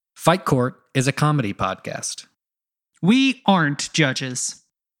Fight Court is a comedy podcast. We aren't judges.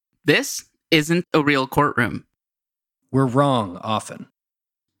 This isn't a real courtroom. We're wrong often.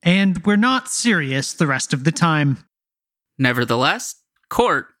 And we're not serious the rest of the time. Nevertheless,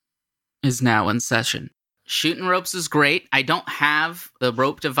 court is now in session. Shooting ropes is great. I don't have the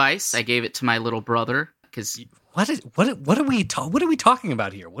rope device. I gave it to my little brother because What are we talking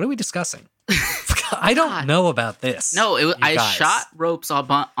about here? What are we discussing? I don't know about this. No, I guys. shot ropes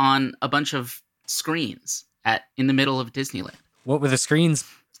on a bunch of screens in the middle of Disneyland. What were the screens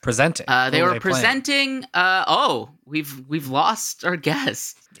presenting? They What were playing? presenting. We've lost our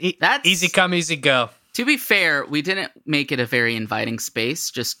guest. That's Easy come, easy go. To be fair, we didn't make it a very inviting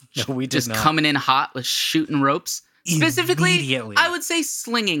space. No, we did not. Coming in hot with shooting ropes. Specifically, Immediately. I would say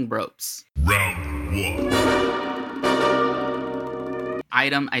slinging ropes. Round one.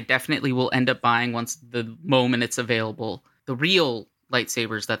 Item I definitely will end up buying once the moment it's available. The real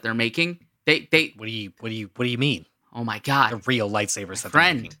lightsabers that they're making. They What do you mean? oh my god, The real lightsabers that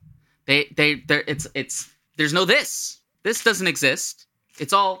friend. they're making. It's there's no this. This doesn't exist.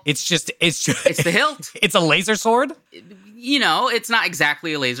 It's all It's just it's the hilt. It's a laser sword? You know, it's not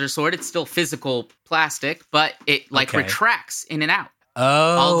exactly a laser sword. It's still physical plastic, but it Okay. retracts in and out. Oh,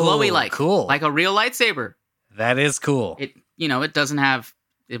 All glowy like. cool. Like a real lightsaber. That is cool. It doesn't have,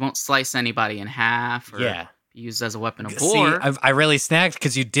 it won't slice anybody in half or Yeah. be used as a weapon of See, war. I really snagged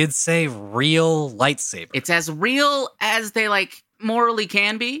because you did say real lightsaber. It's as real as they morally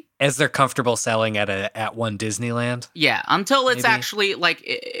can be. As they're comfortable selling at one Disneyland. Yeah, until it's Maybe. actually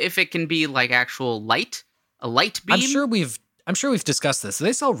if it can be actual light, a light beam. I'm sure we've discussed this. Do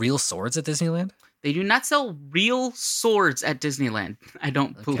they sell real swords at Disneyland? They do not sell real swords at Disneyland. I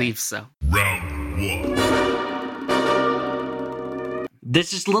don't believe so. Round one.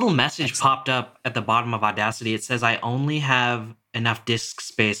 This just little message popped up at the bottom of Audacity. It says, I only have enough disk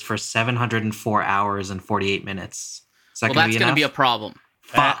space for 704 hours and 48 minutes. Is that Well, going that's to be going to enough? be a problem.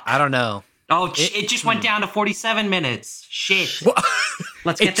 Fuck. I don't know. Oh, it just went down to 47 minutes. Shit.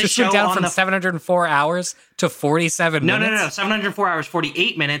 Let's It get the just show went down on from the... 704 hours to 47 No, minutes. no. 704 hours,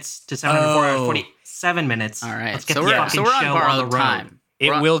 48 minutes to 704 hours, 47 minutes. All right, Let's get so the we're fucking on show on the borrowed road. time. It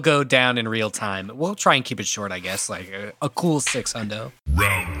We're on- will go down in real time. We'll try and keep it short, I guess, like a cool 600.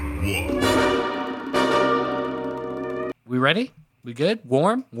 Round one. We ready? We good?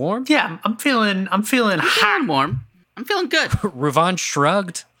 Warm? Yeah, I'm feeling I'm feeling hot. warm. I'm feeling good. Ravon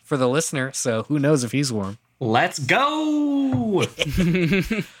shrugged for the listener, so who knows if he's warm. Let's go.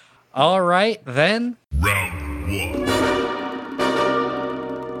 All right, then. Round one.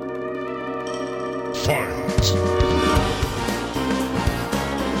 Fight.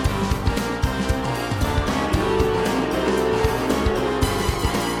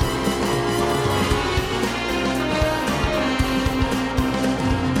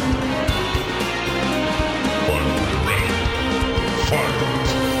 Final round.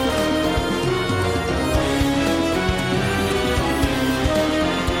 Fight.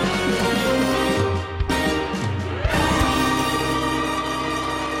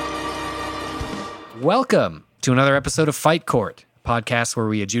 Welcome to another episode of Fight Court, a podcast where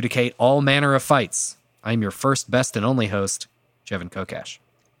we adjudicate all manner of fights. I'm your first, best, and only host, Jevin Kokash.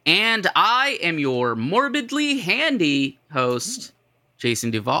 And I am your morbidly handy host,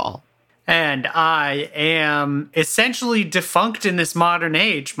 Jason Duvall. And I am essentially defunct in this modern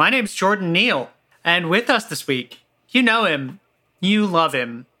age. My name's Jordan Neal. And with us this week, you know him. You love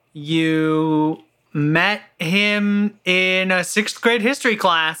him. You met him in a 6th grade history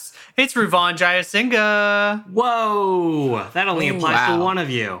class. It's Ruvan Jayasinga. Whoa. That only Oh, applies to wow. one of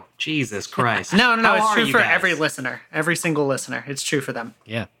you. Jesus Christ. No, How it's are true you for guys? every listener. Every single listener. It's true for them.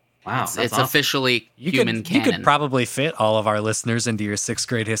 Yeah. Wow. It's that's awesome. officially You human could canon. probably fit all of our listeners into your 6th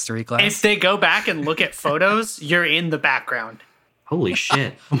grade history class. If they go back and look at photos, you're in the background. Holy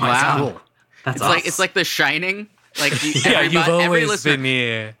shit. Oh my Wow. God. Cool. That's It's awesome. like The Shining. Like Yeah, you've every always listener, been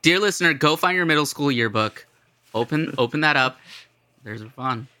here. dear listener, go find your middle school yearbook. Open that up. There's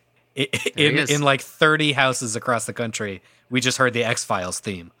fun. he is. In like 30 houses across the country, we just heard the X-Files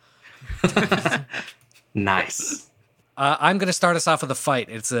theme. Nice. I'm going to start us off with a fight.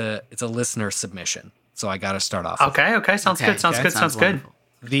 It's a listener submission, so I got to start off. with Okay. Sounds Okay, good. Sounds okay, good. Sounds good. wonderful.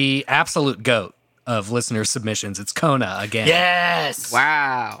 the absolute goat of listener submissions. It's Kona again. Yes.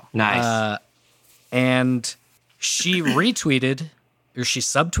 Wow. Nice. And she retweeted, or she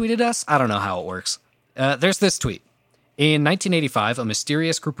subtweeted us? I don't know how it works. There's this tweet. In 1985, a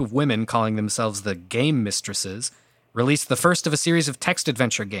mysterious group of women calling themselves the Game Mistresses released the first of a series of text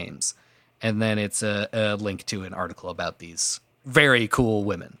adventure games. And then it's a link to an article about these very cool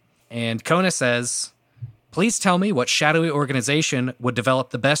women. And Kona says, Please tell me what shadowy organization would develop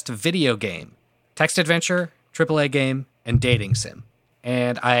the best video game, text adventure, AAA game, and dating sim.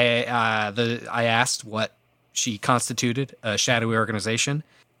 And I asked what she constituted a shadowy organization.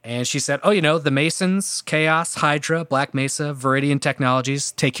 And she said, the Masons, Chaos, Hydra, Black Mesa, Viridian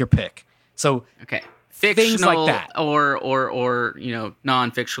Technologies, take your pick. So Okay. things like Fictional that. or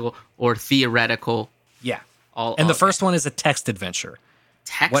non-fictional or theoretical. Yeah. All And the okay. first one is a text adventure.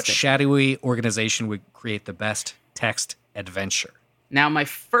 Text What it. shadowy organization would create the best text adventure? Now my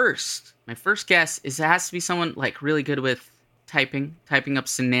first guess is it has to be someone like really good with typing up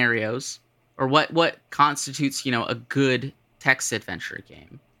scenarios, or what constitutes, a good text adventure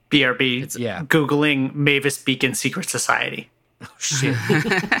game. BRB. Yeah. Googling Mavis Beacon Secret Society. Shit.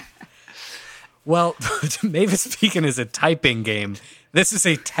 Well, Mavis Beacon is a typing game. This is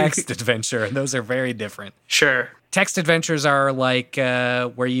a text adventure, and those are very different. Sure. Text adventures are like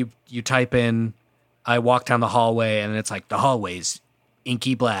where you type in, I walk down the hallway, and it's like the hallway's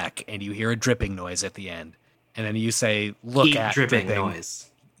inky black, and you hear a dripping noise at the end. And then you say, look Eat at dripping dripping. noise.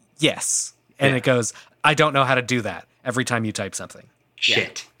 Yes. And Yeah. it goes, I don't know how to do that every time you type something.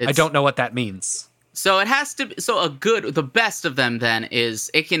 Shit. I don't know what that means. So it has to. So the best of them then is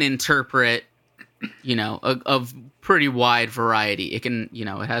it can interpret, a pretty wide variety. It can, it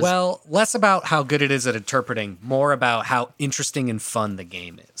has. Well, less about how good it is at interpreting, more about how interesting and fun the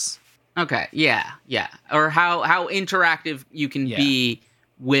game is. Okay, yeah, or how interactive you can Yeah. be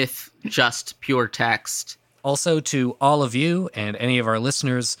with just pure text. Also, to all of you and any of our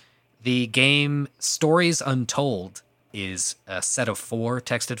listeners, the game Stories Untold is a set of 4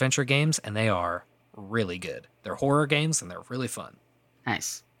 text adventure games, and they are really good. They're horror games, and they're really fun.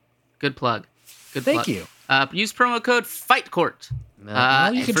 Nice, good plug. Good. Thank plug. you. Use promo code FightCourt.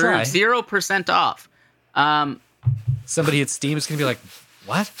 Well, you can for try. 0% off. Somebody at Steam is going to be like,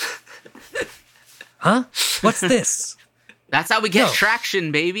 what? Huh? What's this? That's how we get No.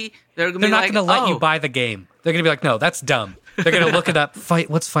 traction, baby. They're gonna They're be not like, going to let "Oh, you buy the game. They're going to be like, no, that's dumb. They're going to look it up.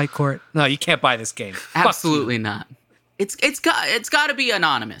 What's Fight Court? No, you can't buy this game. Fuck you. Absolutely not. It's got to be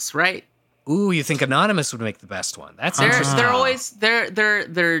anonymous, right? Ooh, you think Anonymous would make the best one? That's They're interesting. they're always they're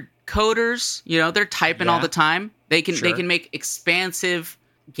coders. They're typing all Yeah. the time. They can Sure. make expansive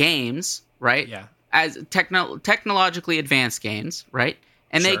games, right? Yeah. As technologically advanced games, right?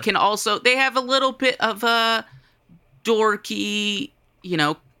 And they Sure. can also they have a little bit of a dorky,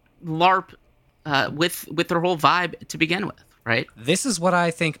 LARP with their whole vibe to begin with, right? This is what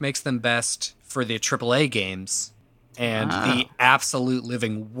I think makes them best for the AAA games and the absolute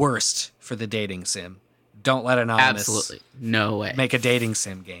living worst for the dating sim. Don't let Anonymous Absolutely, no way. make a dating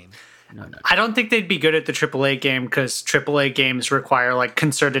sim game. No. I don't think they'd be good at the AAA game because AAA games require like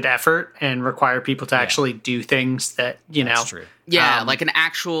concerted effort and require people to actually do things that, That's true. Yeah, like an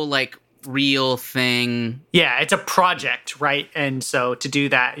actual real thing. Yeah, it's a project, right? And so to do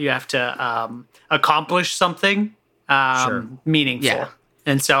that, you have to accomplish something Sure. meaningful. Yeah.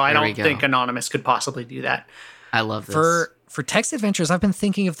 And so I There we don't go. think Anonymous could possibly do that. I love this. For text adventures, I've been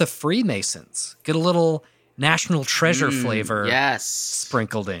thinking of the Freemasons. Get a little national treasure flavor Yes.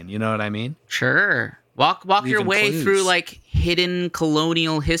 sprinkled in. You know what I mean? Sure. Walk your Leaving way clues. through hidden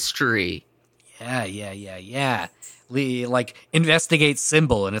colonial history. Yeah. Like investigate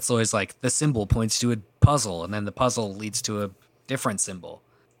symbol, and it's always like the symbol points to a puzzle, and then the puzzle leads to a different symbol,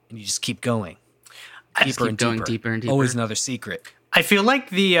 and you just keep going deeper and going deeper. deeper and deeper. Always another secret. I feel like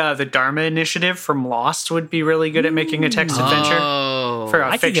the Dharma Initiative from Lost would be really good at making a text adventure Oh. for a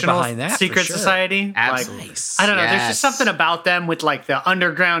I could get fictional behind that for secret sure. society. Absolutely. Nice. I don't know. There's Yes. just something about them with the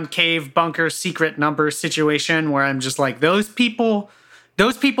underground cave bunker secret number situation where I'm just like those people.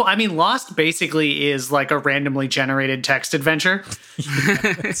 I mean, Lost basically is like a randomly generated text adventure.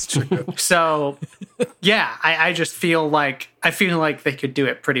 It's true. So, yeah, I just feel like they could do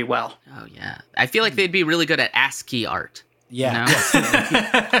it pretty well. Oh yeah. I feel like they'd be really good at ASCII art. Yeah. You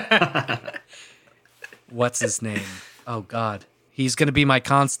know? What's his name? Oh God, he's gonna be my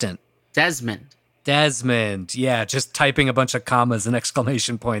constant. Desmond. Desmond. Yeah, just typing a bunch of commas and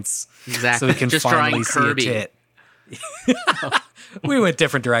exclamation points Exactly. so we can Just finally drawing see Kirby. a tit. We went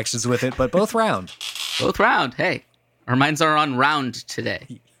different directions with it, but both round. Both round. Hey. Our minds are on round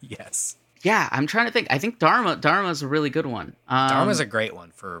today. Yes. Yeah, I'm trying to think. I think Dharma's a really good one. Dharma's a great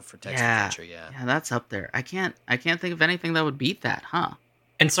one for text yeah, adventure, yeah. Yeah, that's up there. I can't think of anything that would beat that, huh?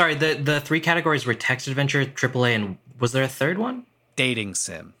 And sorry, the 3 categories were text adventure, AAA, and was there a third one? Dating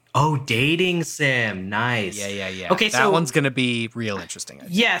sim. Oh, dating sim. Nice. Yeah. Okay, that so one's gonna be real interesting. I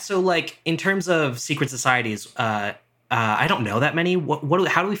think. yeah, so in terms of secret societies, I don't know that many.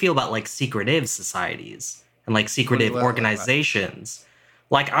 How do we feel about secretive societies and secretive What do you- organizations?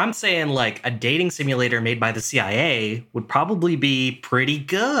 Like, I'm saying, like, a dating simulator made by the CIA would probably be pretty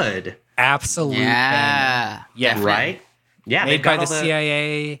good, Absolute. Yeah. Yeah. Definitely. right? Yeah, Made they've by got the all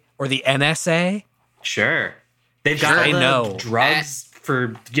CIA or the NSA. Sure. They've got Sure. all They the know. drugs for,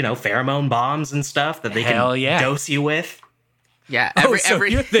 pheromone bombs and stuff that they Hell can yeah. dose you with. Yeah. So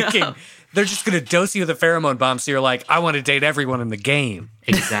you're thinking they're just going to dose you with a pheromone bomb, so you're like, I want to date everyone in the game.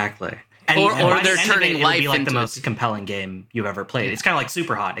 Exactly. And, Or- and or by the they're end of turning it, it'll life be like into the it. most compelling game you've ever played. It's kind of like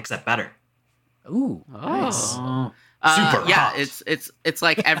Super Hot, except better. Ooh, nice. Oh. Super yeah, hot. it's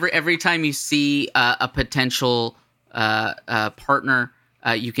like every time you see a potential partner,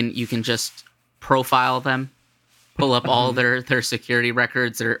 you can just profile them, pull up all their security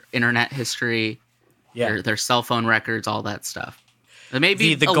records, their internet history, Yeah. their cell phone records, all that stuff.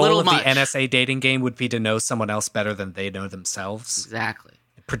 Maybe The a goal little of much. the NSA dating game would be to know someone else better than they know themselves, Exactly.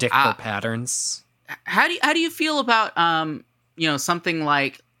 predict their patterns. How do you feel about something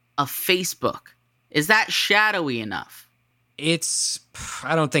like a Facebook? Is that shadowy enough?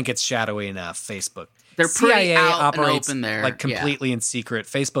 I don't think it's shadowy enough. Facebook. They're pretty CIA out and operates open there. like Yeah. completely in secret.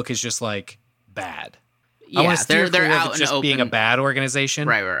 Facebook is just like bad. I Yeah, want to steer they're clear of out it and just open. being a bad organization.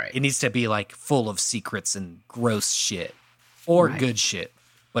 Right. It needs to be like full of secrets and gross shit, or Right. good shit,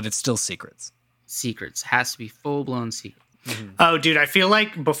 but it's still secrets. Secrets has to be full blown secret. Oh, dude, I feel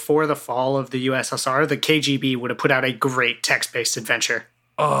like before the fall of the USSR, the KGB would have put out a great text-based adventure.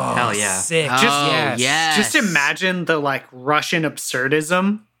 Oh, Hell yeah. sick! Oh, yes. yes. Just imagine the like Russian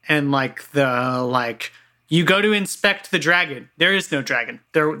absurdism and like the like you go to inspect the dragon. There is no dragon.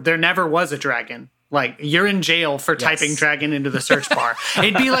 There never was a dragon. Like you're in jail for typing dragon into the search bar.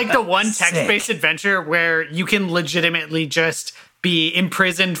 It'd be like the one text-based adventure where you can legitimately just be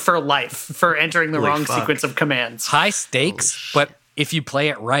imprisoned for life for entering the Holy wrong fuck. sequence of commands. High stakes, but if you play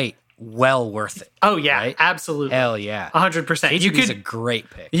it right, well worth it. Oh yeah, Right? absolutely. Hell yeah. 100%. You KGB's a could great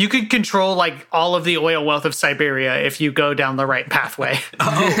pick. you could control like all of the oil wealth of Siberia if you go down the right pathway.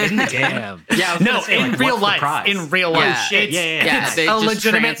 Oh, in the game. Damn. Yeah, I was No, gonna say, in like, real what's the life. prize? In real life. Yeah. shit, It's, yeah. Yeah, it's they a just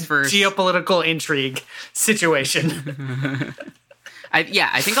legitimate transfers- geopolitical intrigue situation. I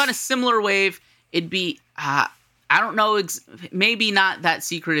think on a similar wave, it'd be I don't know, maybe not that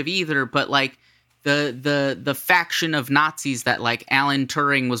secretive either, but like the faction of Nazis that like Alan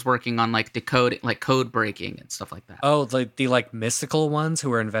Turing was working on, like decoding, like code breaking and stuff like that. Oh, the like mystical ones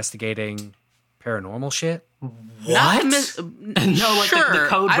who are investigating paranormal shit? Not No, like sure. the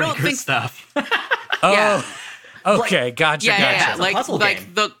code I don't breaker think. stuff. Oh, Yeah. okay, gotcha, Yeah, gotcha. like puzzle like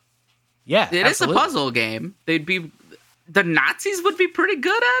game. the Yeah, it is absolutely. a puzzle game. The Nazis would be pretty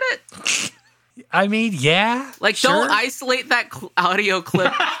good at it. I mean, yeah. Like, sure. don't isolate that audio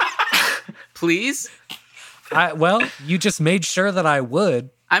clip, please. Well, you just made sure that I would.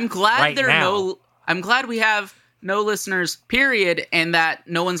 I'm glad Right there are now. I'm glad we have no listeners, period, and that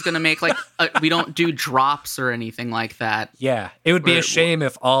no one's gonna make like we don't do drops or anything like that. Yeah, it would be a Right. shame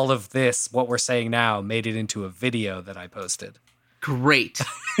if all of this, what we're saying now, made it into a video that I posted. Great,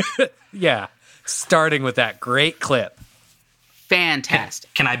 Yeah, starting with that great clip.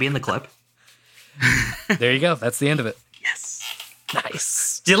 fantastic. Can I be in the clip? There you go. That's the end of it. Yes.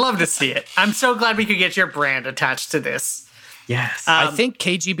 Nice. You love to see it. I'm so glad we could get your brand attached to this. Yes. I think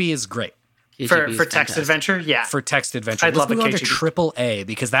KGB is great For KGB is text fantastic. adventure, yeah. for text adventure. I'd Let's love a move on to KGB. triple A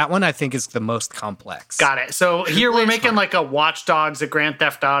because that one I think is the most complex. Got it. So here we're A's making fun. like a Watch Dogs, a Grand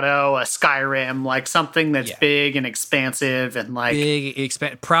Theft Auto, a Skyrim, like something that's Yeah. big and expansive and like Big,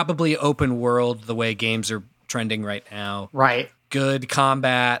 probably open world the way games are trending right now. right. Good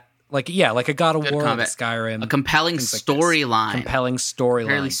combat, like a God of Good War, combat. a Skyrim, A compelling things like this. storyline. compelling storyline,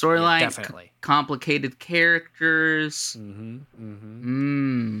 Fairly storyline. Yeah, definitely. Complicated characters.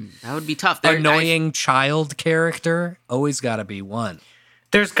 That would be tough. Annoying child character, always got to be one.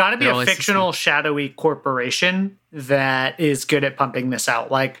 There's got to be They're a always fictional shadowy corporation that is good at pumping this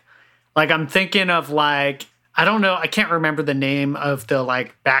out. Like I'm thinking of like I don't know, I can't remember the name of the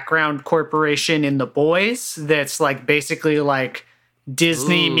like background corporation in The Boys that's like basically like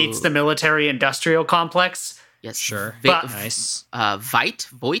Disney Ooh. meets the military industrial complex. Yes, Sure, But- nice.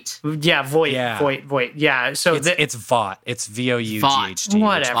 Voight. Yeah, Voight. Yeah. Voight. Yeah. So It's Vought. It's VOUGHT.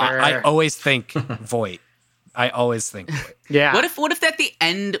 Whatever. I always think Voight. I always think Voight. yeah. What if at the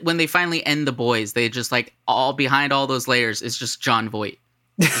end, when they finally end The Boys, they just like all behind all those layers is just John Voight,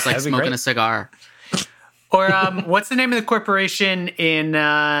 just like That'd be smoking great. a cigar. Or what's the name of the corporation in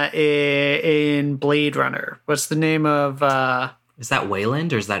Blade Runner? What's the name of Is that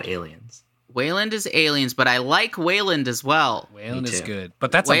Wayland or is that Aliens? Wayland is Aliens, but I like Wayland as well. Whalen Me is too. good,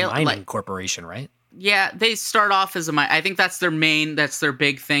 but that's a Whale- mining like- corporation, right? Yeah, they start off as I think that's their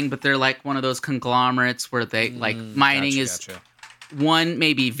big thing, but they're like one of those conglomerates where they like mining Gotcha, is gotcha. one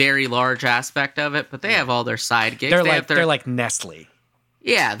maybe very large aspect of it, but they have all their side gigs. They're like Nestle.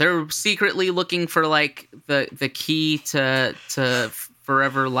 Yeah, they're secretly looking for like the key to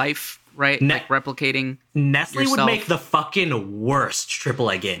forever life, right? Like replicating. Nestle yourself. would make the fucking worst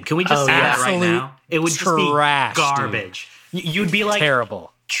AAA game. Can we just say that right Absolute now? It would just be trash, garbage. You'd be like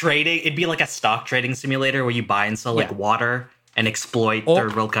Terrible. trading. It'd be like a stock trading simulator where you buy and sell like Yeah. water and exploit Or-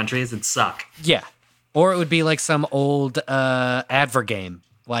 third world countries. It'd suck. Yeah. Or it would be like some old advert game,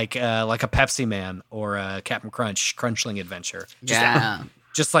 like a Pepsi Man or a Captain Crunch, Crunchling Adventure. Yeah,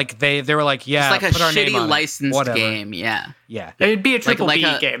 Just like they were like, yeah, it's like a put our name on shitty it. licensed Whatever. game. Yeah, Yeah. It'd be a triple like B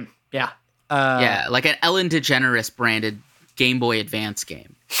a- game. Yeah. yeah, like an Ellen DeGeneres branded Game Boy Advance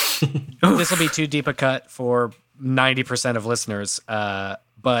game. This will be too deep a cut for 90% of listeners,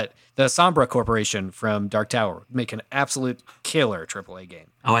 but the Sombra Corporation from Dark Tower would make an absolute killer AAA game.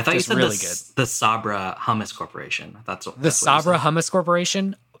 Oh, I thought Just you said really the Sabra Hummus Corporation. That's what. The that's what you Sabra said. Hummus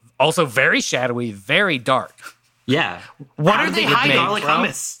Corporation, also very shadowy, very dark. Yeah. What How are did they get hiding, garlic bro?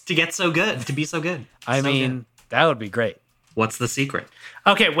 hummus to get so good? To be so good. I So mean, good. that would be great. What's the secret?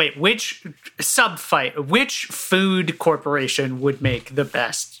 Okay, wait. Which which food corporation would make the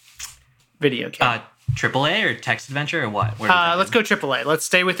best video game? AAA or text adventure or what? Where are you Let's thinking? go AAA. Let's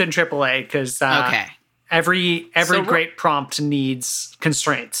stay within AAA because Okay. every So great prompt needs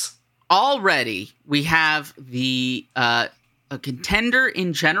constraints. Already, we have the a contender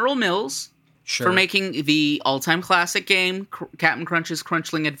in General Mills Sure. for making the all-time classic game, Captain Crunch's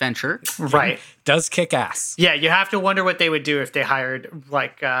Crunchling Adventure. Right. Does kick ass. Yeah, you have to wonder what they would do if they hired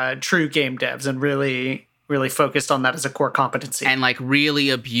like true game devs and really focused on that as a core competency. And like really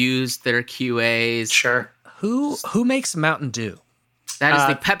abused their QAs. sure. Who makes Mountain Dew? That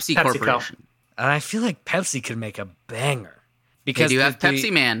is the PepsiCo. Pepsi Corporation. And I feel like Pepsi could make a banger They because do have the-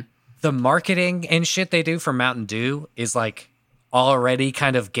 Pepsi Man. the marketing and shit they do for Mountain Dew is like already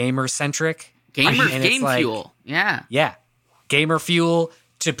kind of gamer centric. Gamer And it's Game like- Fuel. Yeah. Yeah. Gamer fuel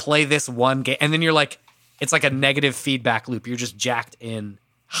to play this one game. And then you're like, it's like a negative feedback loop. You're just jacked in,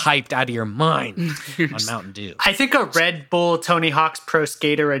 hyped out of your mind on Mountain Dew. I think a Red Bull Tony Hawk's Pro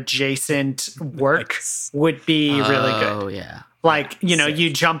Skater adjacent work Nice. would be really good. Oh, yeah. Like, you know, sick. you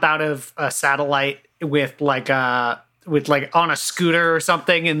jump out of a satellite with like on a scooter or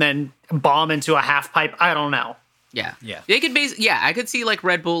something and then bomb into a half pipe. I don't know. Yeah. Yeah. They could I could see like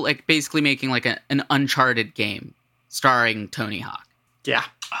Red Bull like basically making like an Uncharted game starring Tony Hawk. Yeah.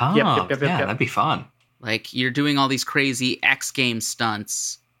 Oh, Yep. yeah, that'd be fun. Like you're doing all these crazy X game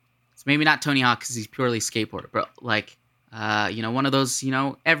stunts. It's maybe not Tony Hawk because he's purely skateboarder, but like one of those,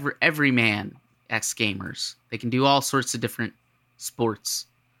 every man X gamers. They can do all sorts of different sports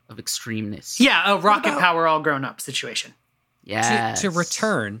of extremeness. Yeah, a rocket about- power all grown up situation. Yeah. To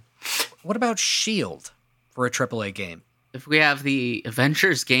return, what about Shield for a AAA game? If we have the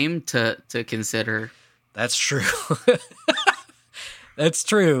Avengers game to consider, That's true. That's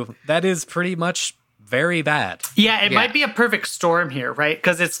true. That is pretty much very bad. Yeah, it Yeah. might be a perfect storm here, right?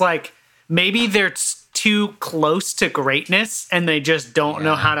 Because it's like maybe they're too close to greatness and they just don't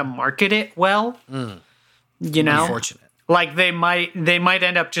know how to market it well. You know, Unfortunate. like they might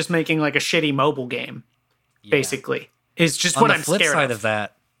end up just making like a shitty mobile game. Yeah. Basically, is just On what the I'm flip scared side of. of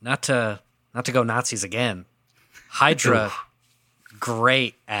that, not to go Nazis again. Hydra,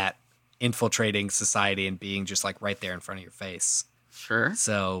 great at infiltrating society and being just like right there in front of your face. sure.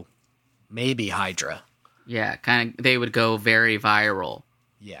 So maybe Hydra. Yeah, kind of. They would go very viral.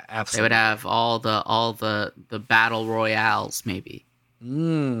 Yeah, They absolutely. would have all the battle royales, maybe.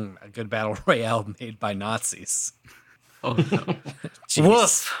 A good battle royale made by Nazis. Oh no. Jeez.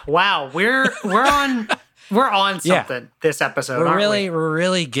 Woof! Wow, we're on Yeah. something this episode. We're aren't we're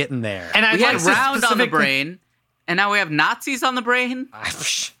really getting there. And I We had like to Round on the specifically- brain, and now we have Nazis on the brain.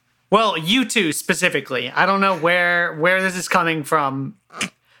 Well, you two specifically. I don't know where this is coming from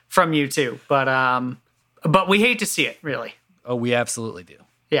you two, but we hate to see it, really. Oh, we absolutely do.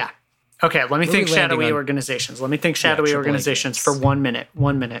 Yeah. Okay, let me Where think are we landing shadowy on- organizations. Let me think shadowy AAA organizations games. for 1 minute.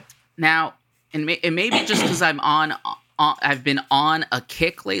 1 minute. Now, and it may be just because I've been on a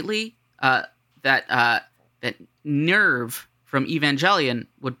kick lately. That Nerve from Evangelion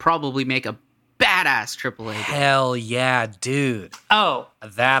would probably make a badass AAA game. Hell yeah, dude. Oh,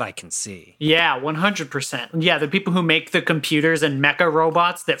 That I can see. yeah, 100%. Yeah, the people who make the computers and mecha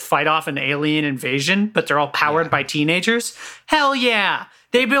robots that fight off an alien invasion, but they're all powered by teenagers. Hell yeah.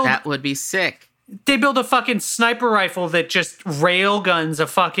 They build That would be sick. a fucking sniper rifle that just railguns a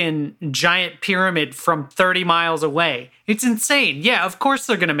fucking giant pyramid from 30 miles away. It's insane. Yeah, of course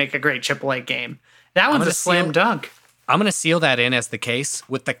they're going to make a great AAA game. That one's gonna a slam seal- dunk. I'm going to seal that in as the case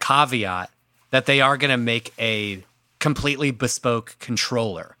with the caveat that they are going to make a completely bespoke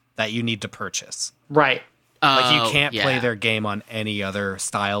controller that you need to purchase. Right. Like you Oh, can't yeah. play their game on any other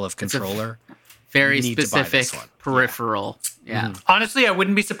style of controller. Very You need to buy this specific one. peripheral. Yeah. Honestly, I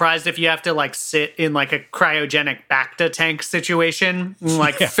wouldn't be surprised if you have to like sit in like a cryogenic Bacta tank situation, and,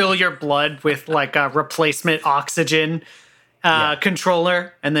 like fill your blood with like a replacement oxygen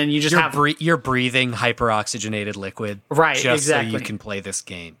controller, and then you just have You're breathing hyperoxygenated liquid, Right, Just so exactly. you can play this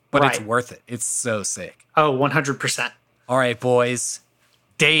game, but it's Right. worth it. It's so sick. 100%. All right, boys,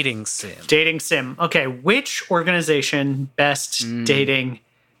 dating sim. Dating sim. Okay, which organization best dating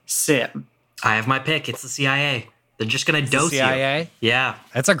sim? I have my pick. It's the CIA. They're just gonna dose CIA? you. Yeah.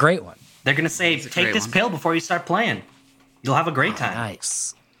 That's a great one. They're gonna say, a take great this one. pill before you start playing. You'll have a great time.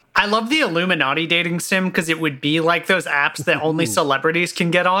 Nice. I love the Illuminati dating sim because it would be like those apps that only celebrities can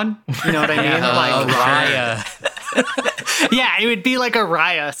get on. You know what I mean? Oh, Like, Raya. yeah, it would be like a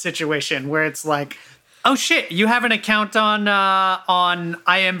Raya situation where it's like, oh shit, you have an account on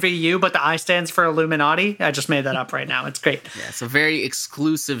IMVU, but the I stands for Illuminati. I just made that up right now. It's great. Yeah, it's a very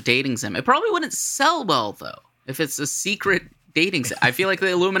exclusive dating sim. It probably wouldn't sell well, though, if it's a secret dating sim. I feel like the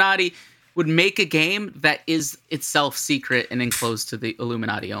Illuminati would make a game that is itself secret and enclosed to the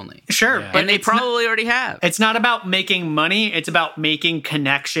Illuminati only. Sure, Yeah. but And they it's not- probably already have. It's not about making money. It's about making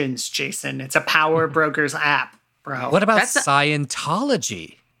connections, Jason. It's a power brokers app, bro. What about That's a-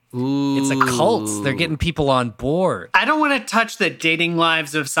 Scientology? Ooh. It's a cult. They're getting people on board. I don't want to touch the dating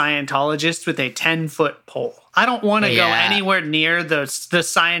lives of Scientologists with a 10-foot pole. I don't want to go Yeah. anywhere near the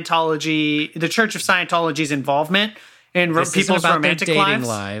Scientology, the Church of Scientology's involvement in This isn't people's about romantic their dating lives.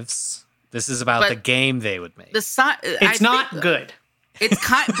 lives. This is about But the game they would make. It's not good. It's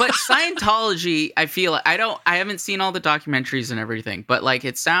kind, but Scientology. I feel I haven't seen all the documentaries and everything, but like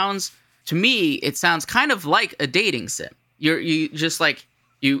it sounds to me, it sounds kind of like a dating sim. You just like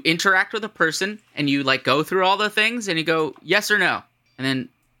you interact with a person and you like go through all the things and you go yes or no and then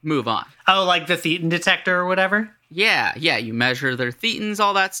move on. Oh, like the Thetan detector or whatever? Yeah. You measure their thetans,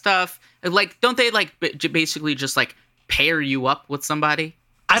 all that stuff. Like, don't they like basically just like pair you up with somebody?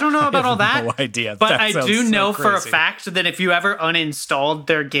 I don't know about all that. No idea. But That I sounds do so know for a crazy. fact that if you ever uninstalled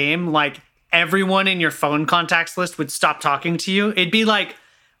their game, like everyone in your phone contacts list would stop talking to you. It'd be like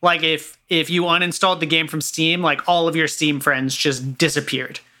if you uninstalled the game from Steam, like all of your Steam friends just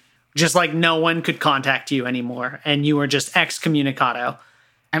disappeared. Just like no one could contact you anymore and you were just excommunicado.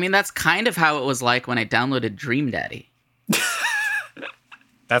 I mean, that's kind of how it was like when I downloaded Dream Daddy.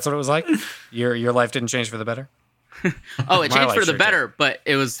 That's what it was like? Your life didn't change for the better? Oh, it My changed life for the sure better, but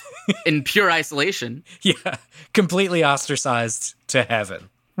it was in pure isolation. Yeah. Completely ostracized to heaven.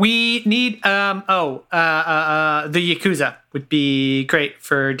 We need the Yakuza would be great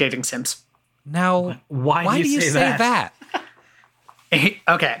for dating sims. Now, Why do you say that?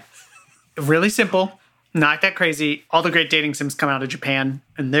 Okay. Really simple. Not that crazy. All the great dating sims come out of Japan,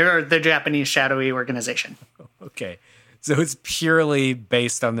 and they're the Japanese shadowy organization. Okay. So it's purely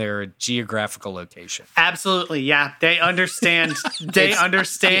based on their geographical location. Absolutely, yeah. They understand. They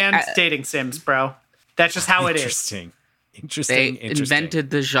understand yeah. dating sims, bro. That's just how it is, Interesting. They Interesting. invented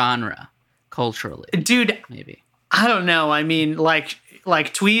the genre culturally, dude. maybe. I don't know. I mean, like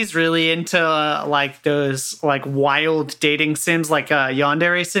Twee's really into like those like wild dating sims, like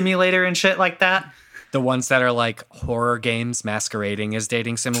Yandere Simulator and shit like that. The ones that are like horror games masquerading as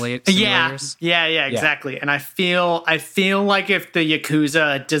dating simulators. Yeah, exactly. And I feel like if the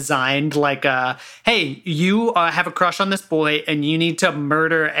Yakuza designed like hey, you have a crush on this boy and you need to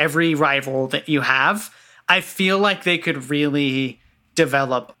murder every rival that you have, I feel like they could really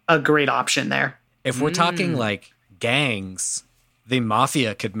develop a great option there. If we're talking like gangs, the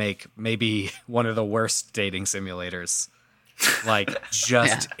Mafia could make maybe one of the worst dating simulators. Like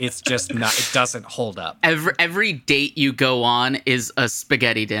it's just not, it doesn't hold up. Every date you go on is a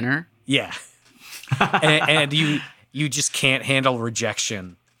spaghetti dinner. Yeah. and you just can't handle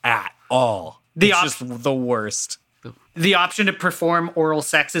rejection at all. It's just the worst. The option to perform oral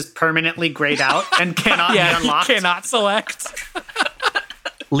sex is permanently grayed out and cannot be unlocked. Cannot select.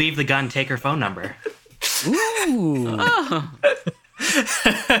 Leave the gun, take her phone number. Ooh.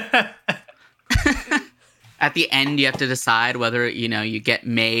 At the end, you have to decide whether you get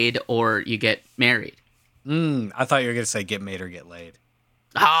made or you get married. I thought you were going to say get made or get laid.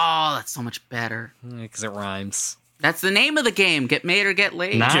 Oh, that's so much better. Because it rhymes. That's the name of the game. Get made or get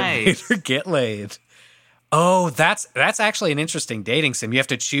laid. Nice. Get made or get laid. Oh, that's actually an interesting dating sim. You have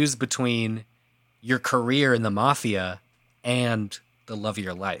to choose between your career in the Mafia and the love of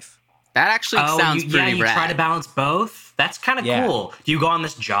your life. That actually sounds pretty you rad. try to balance both. That's kind of Yeah. cool. Do you go on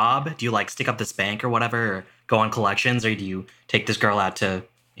this job? Do you like stick up this bank or whatever, or go on collections, or do you take this girl out to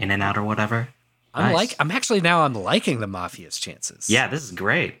In-N-Out or whatever? Nice. I'm liking the Mafia's chances. Yeah, this is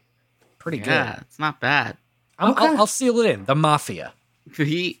great. Pretty good. Yeah, it's not bad. I'll seal it in. The Mafia.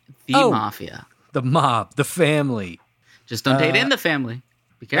 The Oh. Mafia. The mob. The family. Just don't date in the family.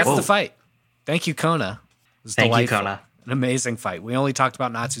 Be That's careful. the fight. Thank you, Kona. It was Thank you, delightful. Kona. An amazing fight. We only talked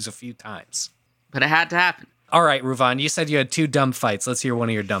about Natsus a few times. But it had to happen. All right, Ruvan, you said you had 2 dumb fights. Let's hear one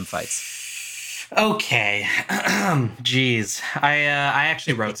of your dumb fights. Okay. Jeez. I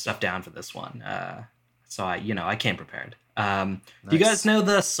actually wrote stuff down for this one. So I came prepared. Do you guys know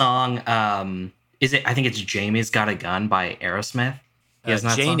the song, I think it's Jamie's Got a Gun by Aerosmith? You guys know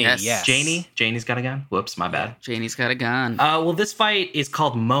that song? Janie, Yes. yes. Janie's Got a Gun? Whoops, my bad. Janie's got a gun. Well, this fight is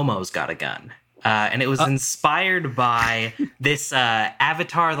called Momo's Got a Gun. And it was inspired by this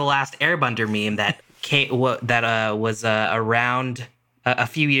Avatar The Last Airbender meme that was around a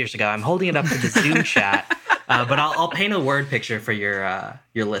few years ago. I'm holding it up to the Zoom chat, but I'll paint a word picture for your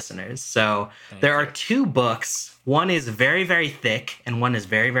listeners. So there are 2 books. One is very, very thick, and one is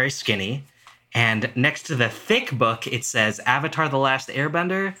very, very skinny. And next to the thick book, it says Avatar The Last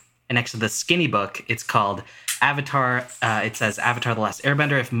Airbender. And next to the skinny book, it's called Avatar. It says Avatar The Last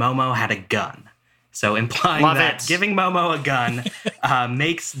Airbender if Momo had a gun. So implying Love that it. giving Momo a gun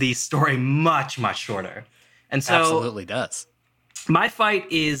makes the story much, much shorter. And so Absolutely does. my fight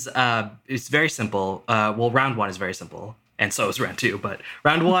is very simple. Round 1 is very simple, and so is round 2. But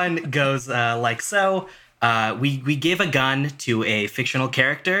round 1 goes like so. We give a gun to a fictional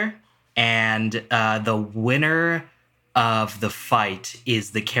character, and the winner of the fight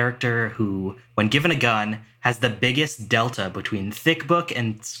is the character who, when given a gun, has the biggest delta between thick book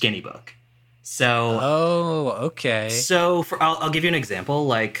and skinny book. So Oh, okay. so I'll give you an example.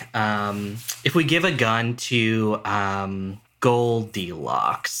 Like, if we give a gun to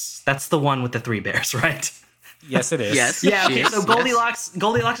Goldilocks, that's the one with the 3 bears, right? Yes, it is. Yes. Yeah. She Okay. is, So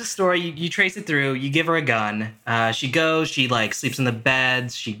Goldilocks' story. You trace it through. You give her a gun. She goes. She like sleeps in the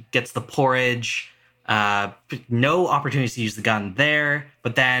beds. She gets the porridge. No opportunity to use the gun there.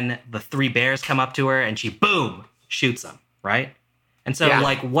 But then the 3 bears come up to her, and she boom shoots them. Right. And so, Yeah,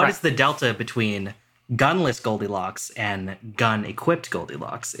 like, what right. is the delta between gunless Goldilocks and gun-equipped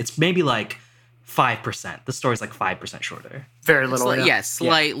Goldilocks? It's maybe like 5%. The story's like 5% shorter. Very little.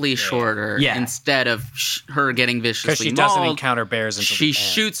 Slightly shorter. Yeah. Instead of her getting Because viciously she doesn't mauled, encounter bears until she the end.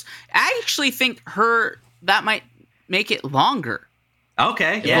 shoots. I actually think that might make it longer.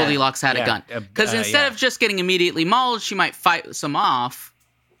 Okay. If Yeah. Goldilocks had Yeah, a gun, because instead yeah. of just getting immediately mauled, she might fight some off.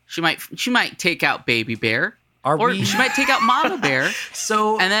 She might take out Baby Bear, she might take out Mama Bear,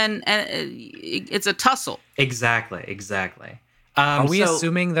 So and then it's a tussle. exactly. Are we so-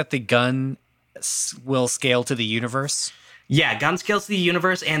 assuming that the gun will scale to the universe? Yeah, gun skills to the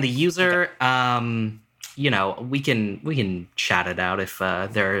universe and the user. We can chat it out if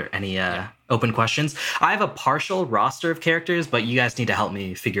there are any open questions. I have a partial roster of characters, but you guys need to help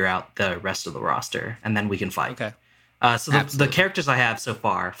me figure out the rest of the roster, and then we can fight. Okay. So the characters I have so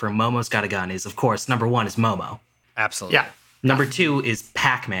far for Momo's Got a Gun is, of course, number 1 is Momo. Absolutely. Yeah. Number 2 is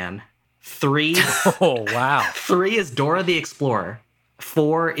Pac-Man. 3 Oh, wow. 3 is Dora the Explorer.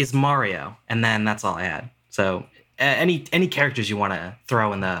 4 is Mario, and then that's all I had. So any characters you want to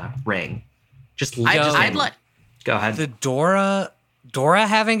throw in the ring, just I'd name like. them. Go ahead. The Dora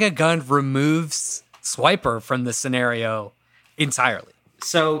having a gun removes Swiper from the scenario entirely.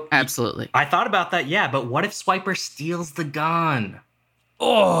 So Absolutely. I thought about that, yeah, but what if Swiper steals the gun?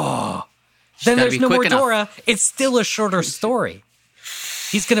 Oh, then gotta there's be no more quick enough. Dora. It's still a shorter story.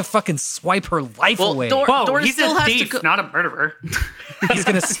 He's gonna fucking swipe her life Well, away. Whoa, Dora he's still a has to thief, go- not a murderer.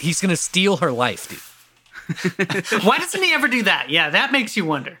 He's gonna steal her life, dude. Why doesn't he ever do that? Yeah, that makes you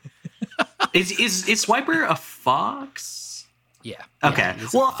wonder. Is Swiper a fox? Yeah. Okay.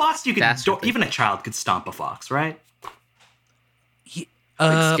 Well, a fox you could Dastardly. even a child could stomp a fox, right?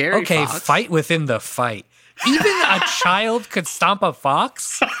 Scary Okay, Fox. fight within the fight. Even a child could stomp a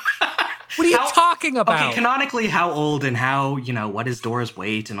fox? What are you talking about? Okay, canonically, how old and how, what is Dora's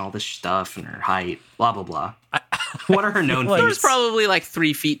weight and all this stuff and her height, blah, blah, blah. What are her known Like- Dora's feats? probably like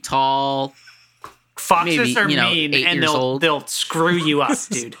 3 feet tall. Foxes Maybe, are you know, mean, 8 and years they'll old. they'll screw you up,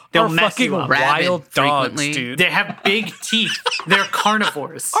 dude. They'll Are mess fucking you up. Rabid wild dogs, frequently. dude. They have big teeth. They're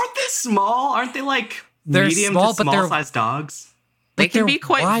carnivores. Aren't they small? Aren't they like They're medium small, to but they're- small-sized dogs? They But can they're be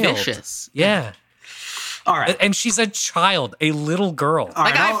quite wild. vicious. Yeah. All right. And she's a child, a little girl. All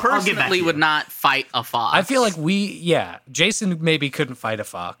Like right, I I'll get back personally to would you. not fight a fox. I feel like Jason maybe couldn't fight a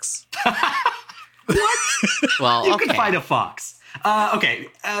fox. well, You okay. can fight a fox. Okay.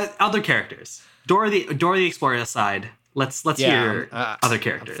 Other characters. Dora the Explorer aside, let's hear other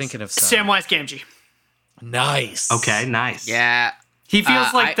characters. I'm thinking of some. Samwise Gamgee. Nice. Okay, nice. Yeah, He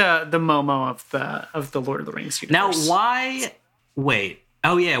feels like I- the Momo of the Lord of the Rings Now, universe. why? Wait.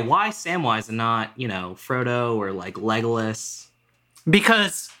 Oh yeah. Why Samwise and not Frodo or like Legolas?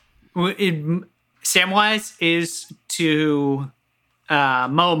 Because Samwise is to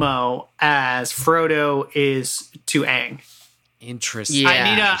Momo as Frodo is to Aang. Interesting.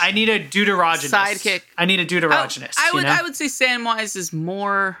 Yeah. I need a deuterogenous Sidekick. I need a deuterogenous. I would say Samwise is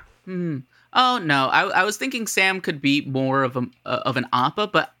more. Oh no, I was thinking Sam could be more of an Appa,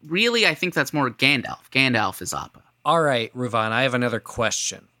 but really I think that's more Gandalf. Gandalf is Appa. All right, Ruvan, I have another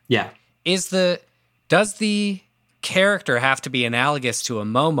question. Yeah. Does the character have to be analogous to a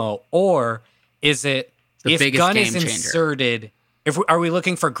Momo, or is it The if biggest Gun game is changer. inserted? Are we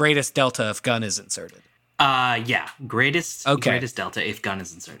looking for greatest delta if Gun is inserted? Yeah. Greatest delta if gun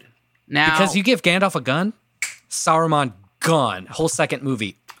is inserted. Now, Because you give Gandalf a gun, Saruman gone. Whole second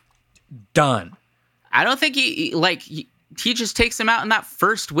movie done. I don't think he just takes him out in that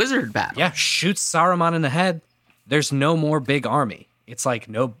first wizard battle. Yeah, shoots Saruman in the head. There's no more big army. It's like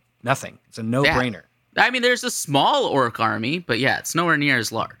nothing. It's a no-brainer. I mean, there's a small orc army, but yeah, it's nowhere near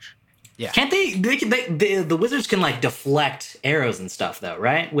as large. Can't the wizards can like deflect arrows and stuff though,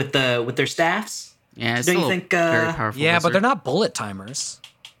 right? With their staffs. Yeah, it's Don't you still think, a very powerful Yeah, but wizard. they're not bullet timers.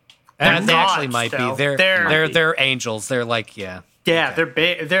 They're And they actually gods, might though. be. They're angels. They're like, yeah. Yeah,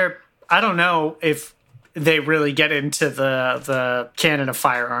 they're I don't know if they really get into the canon of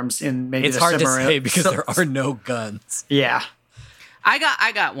firearms in maybe It's the hard to Silmarillion. say because there are no guns. Yeah,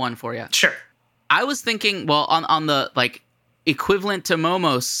 I got one for you. sure. I was thinking, well, on the like equivalent to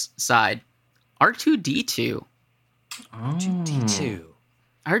Momo's side, R2D2. D2.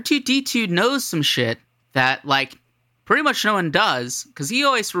 R2D2 knows some shit that like pretty much no one does, because they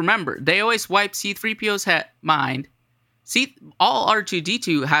always wipe C-3PO's mind. See, all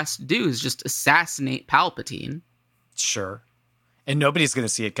R2D2 has to do is just assassinate Palpatine. Sure. And nobody's going to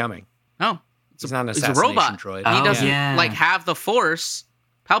see it coming. No, He's not an he's a assassination robot. droid. He doesn't yeah. like have the Force.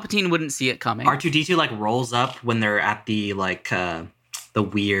 Palpatine wouldn't see it coming. R2D2 like rolls up when they're at the like the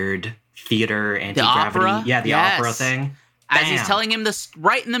weird theater anti-gravity. opera? Yeah, the Yes. opera thing. As he's Bam. telling him this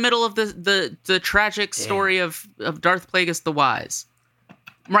right in the middle of the tragic story of Darth Plagueis the Wise.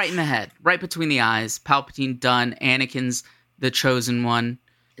 Right in the head, right between the eyes. Palpatine done. Anakin's the chosen one.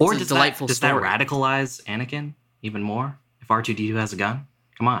 It's Or a does delightful that story. radicalize Anakin even more if R2D2 has a gun?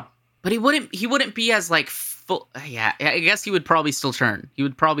 Come on. But he wouldn't be as like full. Yeah, I guess he would probably still turn.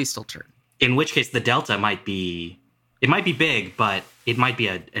 In which case, the Delta might be big, but it might be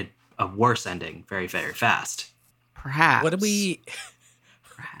a worse ending very, very fast. Perhaps.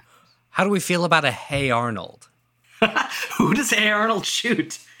 How do we feel about a Hey Arnold? Who does Hey Arnold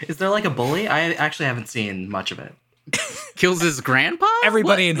shoot? Is there like a bully? I actually haven't seen much of it. Kills his grandpa?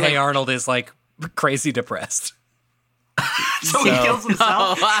 Everybody What? in Hey Arnold is like crazy depressed. So he kills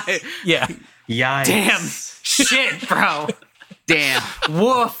himself? Oh, Yeah. Yikes. Damn, shit, bro. damn.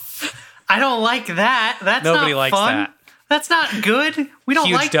 Woof. I don't like that. That's Nobody not likes fun. that. That's not good. We don't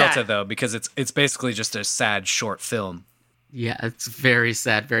Huge like delta that. though, because it's basically just a sad short film. Yeah, it's very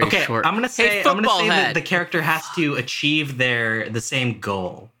sad, very Okay, short. I'm gonna say football that head. the character has to achieve the same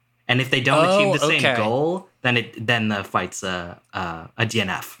goal, and if they don't Oh, achieve the okay. same goal, then the fight's a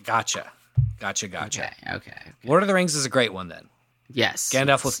DNF. Gotcha. Okay. Lord of the Rings is a great one then. Yes.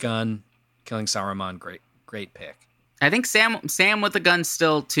 Gandalf with gun, killing Saruman, great pick. I think Sam with the gun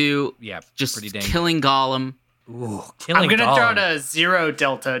still too. Yeah, Just pretty dang. killing Gollum. Ooh, killing I'm gonna throw Gollum. out a 0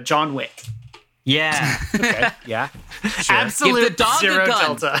 delta John Wick. Yeah, Okay, yeah. Sure. Absolute Give the dog a 0 gun.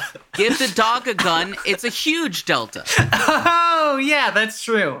 delta. Give the dog a gun. It's a huge delta. Oh yeah, that's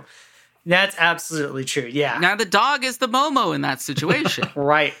true. That's absolutely true. Yeah. Now the dog is the Momo in that situation.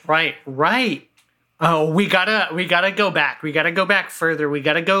 Right. Oh, we gotta go back. We gotta go back further. We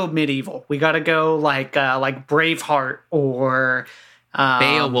gotta go medieval. We gotta go like Braveheart or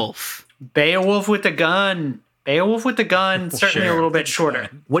Beowulf. Beowulf with the gun. Beowulf with the gun. Certainly a little bit shorter.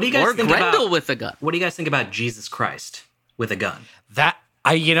 what do you guys Or think Grendel about? with a gun. What do you guys think about Jesus Christ with a gun? That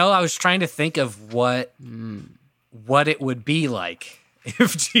I was trying to think of what it would be like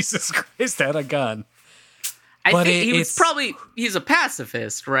if Jesus Christ had a gun. I But think it's- he's a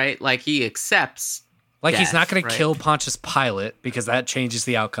pacifist, right? Like he accepts. Like he's Death, not going to right. kill Pontius Pilate because that changes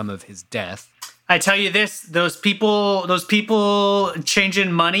the outcome of his death. I tell you this: those people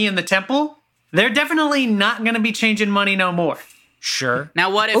changing money in the temple, they're definitely not gonna be changing money no more. Sure. Now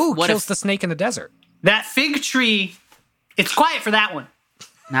what if Ooh, what kills if the snake in the desert. That fig tree, it's quiet for that one.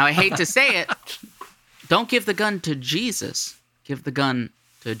 now I hate to say it, don't give the gun to Jesus. Give the gun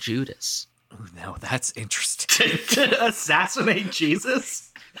to Judas. Ooh, now that's interesting. To assassinate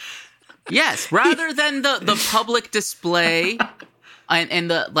Jesus? Yes, rather than the public display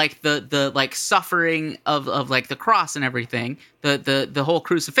and the like suffering of like the cross and everything, the whole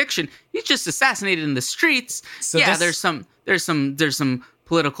crucifixion. He's just assassinated in the streets. So yeah, this- there's some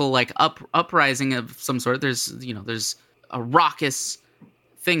political like uprising of some sort. There's a raucous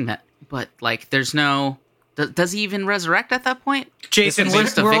thing but like there's no. Does he even resurrect at that point? Jason, This we're, is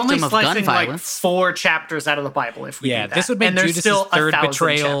just a we're only victim of gun slicing like violence. 4 chapters out of the Bible if we do that. This would make and there's Judas' still third 1,000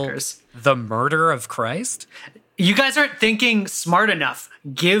 betrayal chapters. the murder of Christ. You guys aren't thinking smart enough.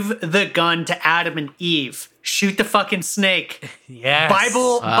 Give the gun to Adam and Eve. Shoot the fucking snake. Yes.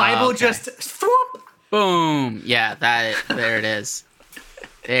 Bible okay. just thwomp. Boom. Yeah, there it is.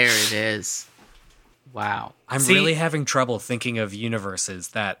 There it is. Wow. I'm See- really having trouble thinking of universes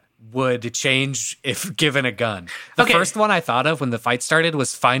that would change if given a gun. The Okay. first one I thought of when the fight started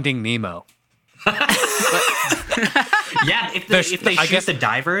was Finding Nemo. Yeah, if There's- they I shoot guess- the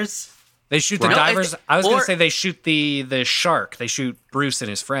divers, They shoot the Right. No, divers. it's- I was going or- to say they shoot the shark. They shoot Bruce and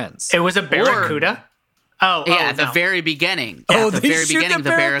his friends. It was a barracuda. Oh, Yeah, at the no. very beginning. Oh, At the they very shoot beginning, the the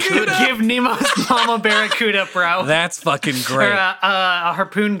barracuda. barracuda. Give Nemo's mom a barracuda, bro. That's fucking or great. a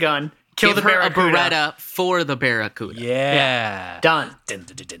harpoon gun. Kill Give the her a barracuda. Beretta for the barracuda. Yeah. Done. Dun,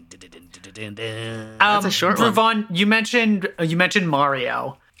 dun, dun, dun, dun, dun, dun, dun, dun. That's a short one. Ravon, you mentioned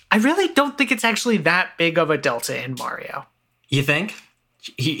Mario. I really don't think it's actually that big of a delta in Mario. you think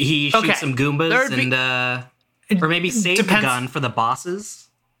he shoots Okay. some Goombas There'd be- or maybe save the Depends- gun for the bosses?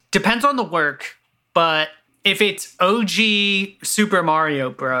 Depends on the work, but if it's OG Super Mario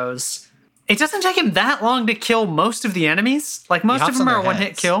Bros, it doesn't take him that long to kill most of the enemies. Like most of hops them on are their one hit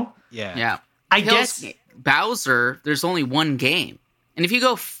heads. kill. Yeah. Yeah. I Kills guess Bowser, there's only one game. And if you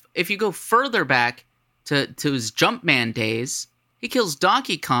go further back to his Jumpman days, he kills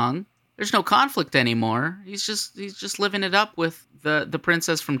Donkey Kong. There's no conflict anymore. He's just living it up with the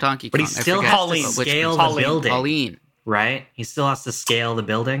princess from Donkey Kong. But he I still forget has Pauline. to which scale princess. the building, Pauline. right? He still has to scale the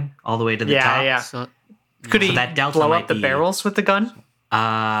building all the way to the Yeah, top. yeah. So could So he that delta blow might up the be- barrels with the gun?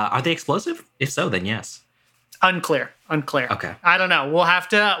 Are they explosive? If so, then yes. Unclear. Okay. I don't know. We'll have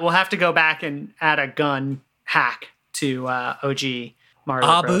to go back and add a gun hack to OG Mario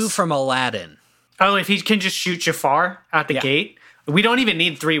Abu Bros. from Aladdin. Oh, if he can just shoot Jafar out the Yeah. gate, we don't even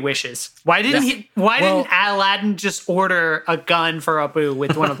need 3 wishes. Why didn't Well- didn't Aladdin just order a gun for Abu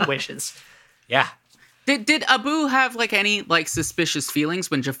with one of the wishes? Yeah. Did Abu have like any like suspicious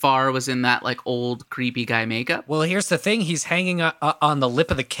feelings when Jafar was in that like old creepy guy makeup? Well, here's the thing. He's hanging on the lip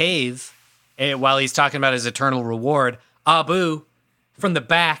of the cave while he's talking about his eternal reward. Abu, from the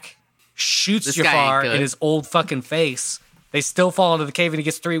back, shoots This guy ain't Jafar good. in his old fucking face. They still fall into the cave and he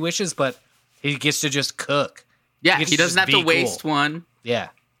gets 3 wishes, but he gets to just cook. Yeah, gets he to doesn't just have to be waste cool. one, Yeah.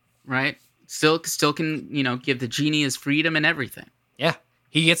 right? Still can give the genie his freedom and everything. Yeah.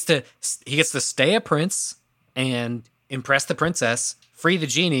 He gets to stay a prince and impress the princess, free the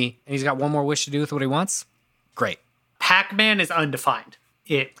genie, and he's got one more wish to do with what he wants. Great. Pac-Man is undefined.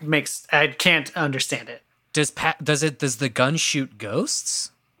 I can't understand it. Does the gun shoot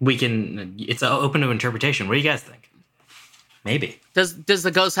ghosts? It's open to interpretation. What do you guys think? Maybe. Does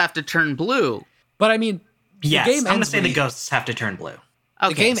the ghost have to turn blue? But I mean, Yes, game I'm going to ends say when the he- ghosts have to turn blue. Okay,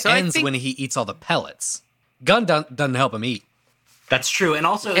 the game so I ends think when he eats all the pellets. Gun doesn't help him eat. That's true. And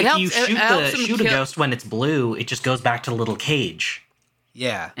also, It if helps- you it shoot helps him shoot a kill- ghost when it's blue, it just goes back to the little cage.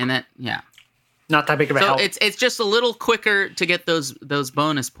 Yeah. and that yeah. Not that big of a So help. it's just a little quicker to get those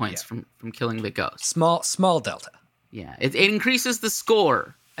bonus points from killing the ghost. Small delta. Yeah, it increases the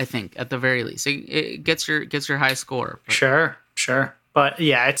score. I think at the very least, it gets your high score. But Sure. But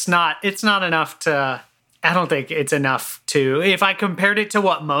yeah, it's not enough to. I don't think it's enough to. If I compared it to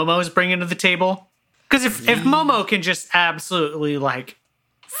what Momo's bringing to the table, because if Momo can just absolutely like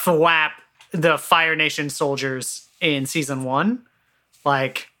thwap the Fire Nation soldiers in season 1,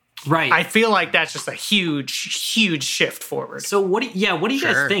 like Right. I feel like that's just a huge shift forward. So what do you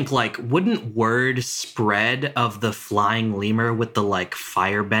Sure. guys think? Like, wouldn't word spread of the flying lemur with the like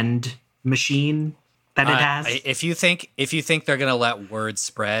firebend machine that it has? If you think they're gonna let word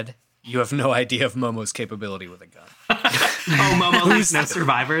spread, you have no idea of Momo's capability with a gun. Oh, Momo leaves no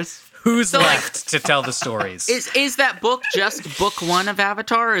survivors. Who's So, like- left to tell the stories? is that book just book 1 of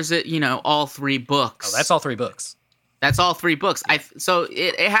Avatar, or is it all 3 books? Oh, that's all 3 books. That's all 3 books. So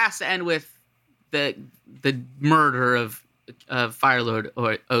it has to end with the murder of Firelord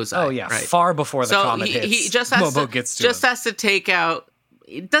or Ozai. Oh yeah, right? far before the So comet hits. he just has Momo to gets to just him. has to take out.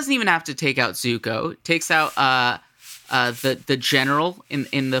 It doesn't even have to take out Zuko. It takes out the general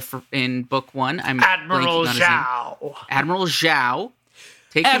in book 1. I'm Admiral blanking on his name. Zhao. Admiral Zhao.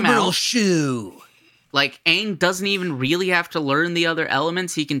 Take him Admiral out. Shu. Like Aang doesn't even really have to learn the other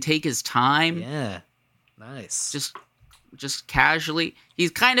elements. He can take his time. Yeah, nice. Just just casually.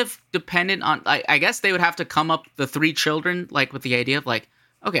 He's kind of dependent on. I guess they would have to come up the 3 children like with the idea of like,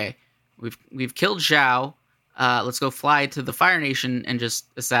 okay, we've killed Zhao. Let's go fly to the Fire Nation and just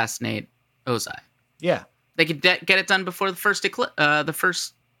assassinate Ozai. Yeah. They could get it done before the first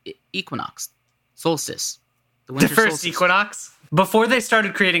equinox, solstice, The winter first solstice. equinox? Before they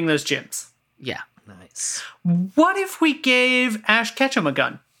started creating those gyms. Yeah. Nice. What if we gave Ash Ketchum a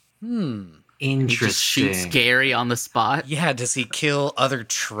gun? He just shoots Interesting. Gary on the spot. Yeah, does he kill other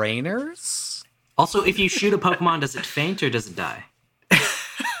trainers? Also, if you shoot a Pokemon, does it faint or does it die?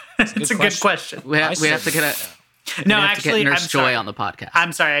 It's a good question. We have to get No, to actually, get I'm Nurse Joy sorry. on the podcast.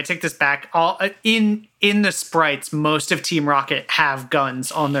 I'm sorry, I take this back. All in the sprites, most of Team Rocket have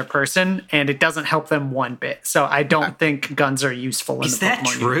guns on their person, and it doesn't help them one bit. So I don't think guns are useful in Is the that Pokemon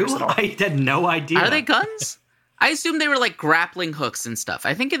true? universe at all. I had no idea. Are they guns? I assume they were like grappling hooks and stuff.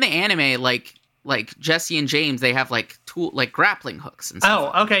 I think in the anime, like Jesse and James, they have like grappling hooks and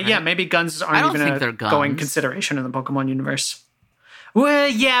stuff. Oh, okay, yeah, maybe guns aren't I don't even think a they're going guns. consideration in the Pokemon universe. Well,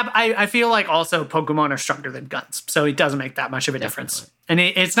 yeah, but I feel like also Pokemon are stronger than guns, so it doesn't make that much of a difference. And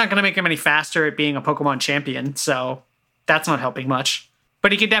it's not going to make him any faster at being a Pokemon champion, so that's not helping much.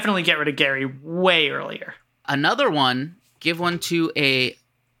 But he could definitely get rid of Gary way earlier. Another one, give one to a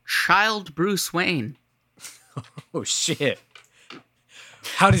child Bruce Wayne. Oh, shit.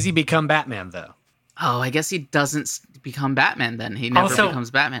 How does he become Batman, though? Oh, I guess he doesn't become Batman then. He never Also,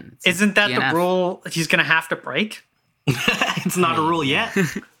 becomes Batman. It's Isn't that DNF. the rule he's going to have to break? It's not a rule yet.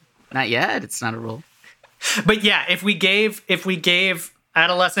 Not yet. It's not a rule. But yeah, if we gave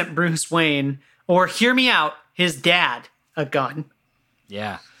adolescent Bruce Wayne, or hear me out, his dad, a gun.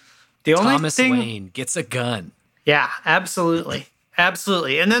 Yeah. The only Thomas thing, Wayne gets a gun. yeah, absolutely,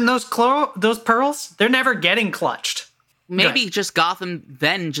 absolutely. And then those pearls, they're never getting clutched. Maybe just Gotham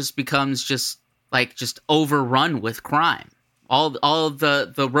then just becomes just overrun with crime. All of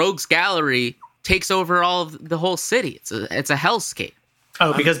the rogues gallery takes over all of the whole city. It's a hellscape.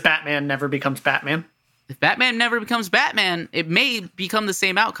 Oh, because Batman never becomes Batman. If Batman never becomes Batman, it may become the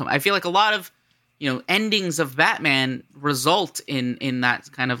same outcome. I feel like a lot of, endings of Batman result in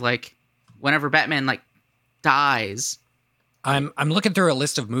that kind of like whenever Batman like dies. I'm looking through a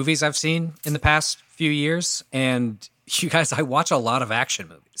list of movies I've seen in the past few years, and you guys, I watch a lot of action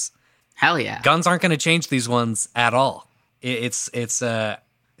movies. Hell yeah. Guns aren't going to change these ones at all. It's a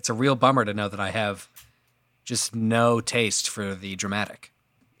real bummer to know that I have just no taste for the dramatic.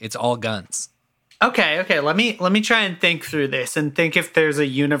 It's all guns. Okay. Let me try and think through this and think if there's a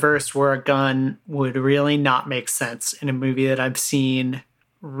universe where a gun would really not make sense in a movie that I've seen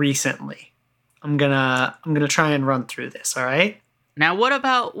recently. I'm gonna try and run through this. All right. Now what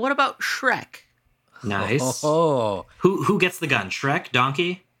about Shrek? Nice. Oh, Who gets the gun? Shrek?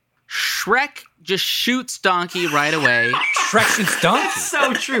 Donkey? Shrek just shoots Donkey right away. Shrek shoots Donkey.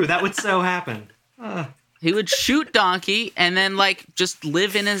 So true. That would so happen. He would shoot Donkey and then like just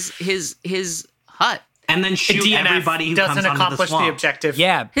live in his hut. And then shoot DNF everybody who doesn't comes onto the accomplish the swamp. objective.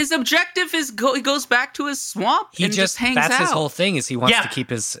 Yeah, His objective is he goes back to his swamp he and just hangs that's out. his whole thing is he wants Yeah. to keep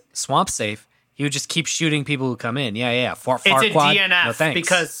his swamp safe. He would just keep shooting people who come in. Yeah. It's Farquaad, a DNF no thanks.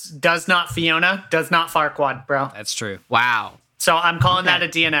 because does not Fiona, does not Farquaad, bro. That's true. Wow. So I'm calling that a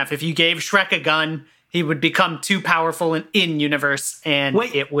DNF. If you gave Shrek a gun, he would become too powerful in universe, and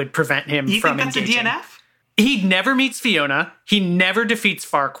Wait, it would prevent him You from think that's engaging. a DNF? He never meets Fiona. He never defeats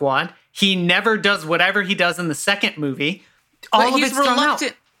Farquaad. He never does whatever he does in the second movie. All But of he's it's thrown out.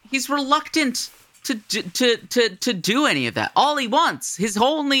 reluctant. He's reluctant to do any of that. All he wants, his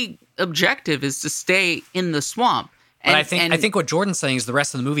only objective is to stay in the swamp. But I think what Jordan's saying is the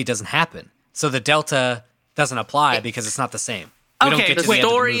rest of the movie doesn't happen. So the delta doesn't apply because it's not the same. We don't Okay, get to the the end of the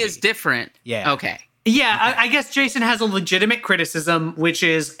story movie. is different. Yeah. Okay. Yeah, I guess Jason has a legitimate criticism, which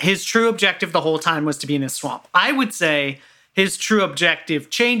is his true objective the whole time was to be in a swamp. I would say his true objective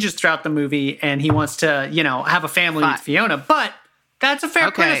changes throughout the movie, and he wants to, have a family Fine. with Fiona. But that's a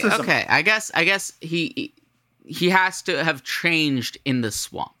fair criticism. Okay. I guess he has to have changed in the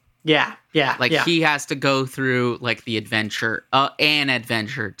swamp. Yeah. Like yeah. he has to go through like the adventure, an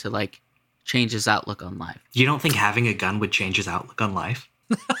adventure to like change his outlook on life. You don't think having a gun would change his outlook on life?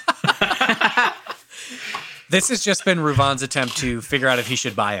 This has just been Ruvan's attempt to figure out if he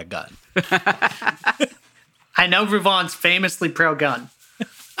should buy a gun. I know Ruvan's famously pro-gun.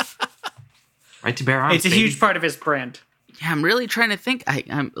 Right to bear arms. It's a baby. huge part of his brand. Yeah, I'm really trying to think.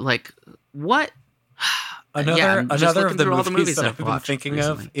 I'm like, what? Another Yeah, I'm just another looking of the through all movies, the movies that that I've I've been watched thinking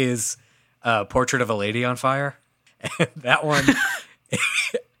recently. of is Portrait of a Lady on Fire. And that one,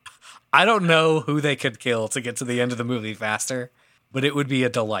 I don't know who they could kill to get to the end of the movie faster, but it would be a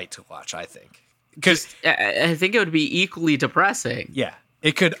delight to watch, I think. Because I think it would be equally depressing. yeah,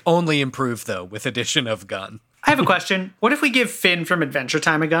 it could only improve though with addition of gun. I have a question. What if we give Finn from Adventure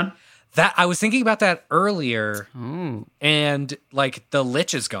Time a gun? That I was thinking about that earlier, Ooh. and like the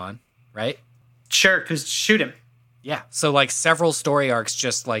Lich is gone, right? Sure, because shoot him. Yeah. So like several story arcs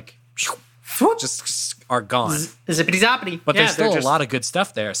just like just are gone. Zippity zappity. But Yeah, there's still they're a just- lot of good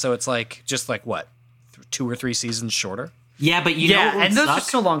stuff there. So it's like just like what, 2 or 3 seasons shorter. Yeah, but you know Yeah, what would and those are suck?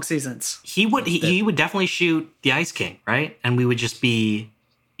 still long seasons. He would definitely shoot the Ice King, right? And we would just be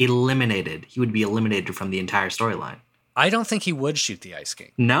eliminated. He would be eliminated from the entire storyline. I don't think he would shoot the Ice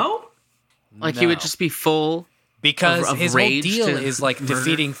King No? Like he would No. just be full. because of his whole rage deal to is like murder.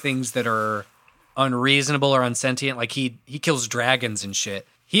 defeating things that are unreasonable or unsentient. Like he kills dragons and shit.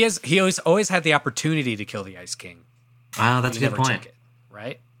 He always had the opportunity to kill the Ice King. Wow, that's a He good never point. took it,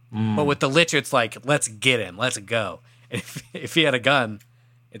 right? But with the Lich, it's like let's get him, let's go. And if he had a gun,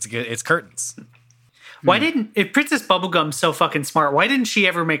 it's good. It's curtains. Why didn't if Princess Bubblegum's so fucking smart? Why didn't she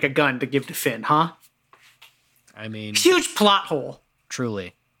ever make a gun to give to Finn? Huh? I mean, Huge plot hole.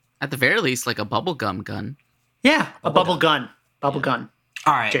 truly. At the very least, like a bubblegum gun. Yeah, a bubble gun. Bubble gun.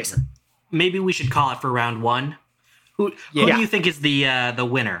 All right. Jason. Maybe we should call it for round 1. Who Yeah. do you think is the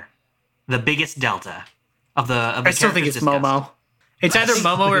winner? The biggest delta of the I still think characters it's discussed? Momo. It's either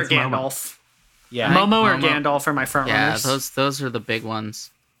still Momo think or it's Momo. Gandalf. Yeah, Momo or Momo. Gandalf are my front Yeah, runners. those are the big ones.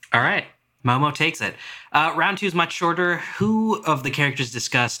 All right. Momo takes it. Round 2 is much shorter. Who of the characters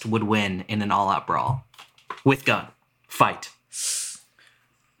discussed would win in an all-out brawl? With gun. Fight.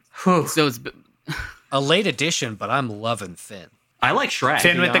 Whew. So it's a late addition, but I'm loving Finn. I like Shrek.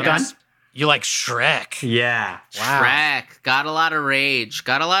 Finn to with be the gun? honest. You like Shrek? Yeah. Wow. Shrek. Got a lot of rage.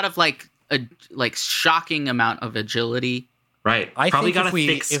 Got a lot of like shocking amount of agility. Right. I Probably think got if a we-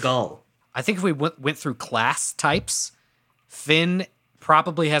 thick if- skull. I think if we went through class types, Finn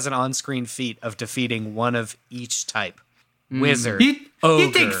probably has an on-screen feat of defeating one of each type. Wizard, You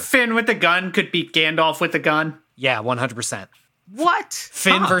ogre. think Finn with the gun could beat Gandalf with the gun? Yeah, 100%. What?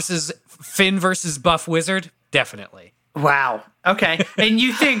 Finn versus Buff Wizard, definitely. Wow. Okay. And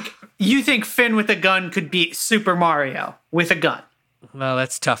you think Finn with a gun could beat Super Mario with a gun? Well,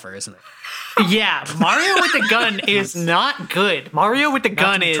 that's tougher, isn't it? Yeah, Mario with the gun is not good. Mario with the Not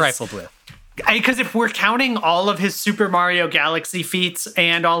gun to be is trifled with. because if we're counting all of his Super Mario Galaxy feats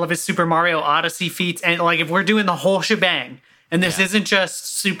and all of his Super Mario Odyssey feats, and like if we're doing the whole shebang, and this isn't just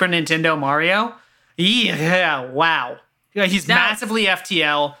Super Nintendo Mario, yeah, wow. Yeah, he's Now- massively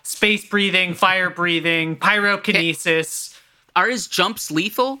FTL, space breathing, fire breathing, pyrokinesis. Are his jumps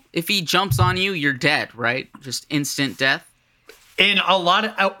lethal? If he jumps on you, you're dead, right? Just instant death. In a lot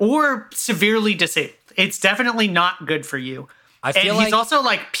of, or severely disabled. It's definitely not good for you. I And feel he's like also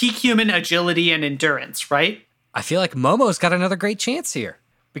like peak human agility and endurance, right? I feel like Momo's got another great chance here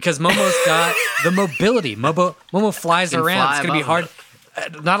because Momo's got the mobility. Momo flies Can around. fly It's going to be hard.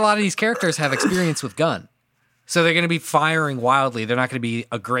 above Not a lot of these characters have experience with gun. So they're going to be firing wildly. They're not going to be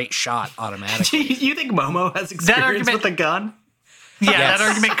a great shot automatically. You think Momo has experience argument- with a gun? Yeah, Yes. that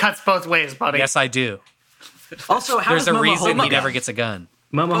argument cuts both ways, buddy. Yes, I do. Also, how There's does a Momo reason hold he it? never gets a gun.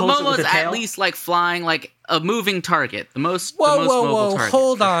 Momo But holds it with Momo's the tail? at least like flying like a moving target. The most Whoa, mobile whoa, whoa. target,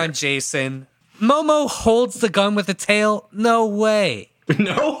 Hold for on, sure. Jason. Momo holds the gun with the tail? No way.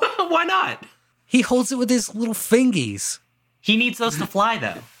 No? Why not? He holds it with his little fingies. He needs those to fly,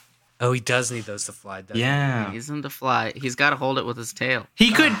 though. Oh, he does need those to fly, doesn't he? Yeah. He's in to fly. He's got to hold it with his tail.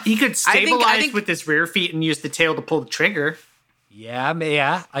 He could I stabilize think- with his rear feet and use the tail to pull the trigger. Yeah, I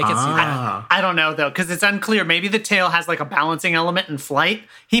can see that. Ah. I don't know though, because it's unclear. Maybe the tail has like a balancing element in flight.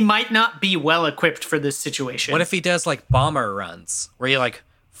 He might not be well equipped for this situation. What if he does like bomber runs where he like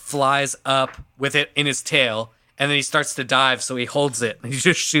flies up with it in his tail and then he starts to dive so he holds it and he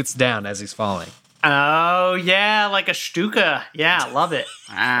just shoots down as he's falling. Oh yeah, like a Stuka. Yeah, love it.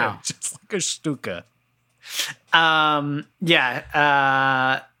 Wow. Just like a Stuka.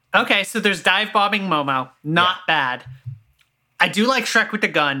 Okay, so there's dive bombing Momo. Not bad. I do like Shrek with the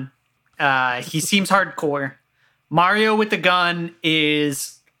gun. He seems hardcore. Mario with the gun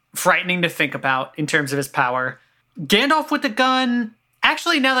is frightening to think about in terms of his power. Gandalf with the gun,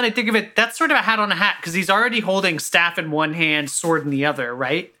 actually, now that I think of it, that's sort of a hat on a hat because he's already holding staff in one hand, sword in the other,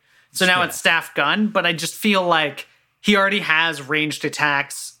 right? So now it's staff gun, but I just feel like he already has ranged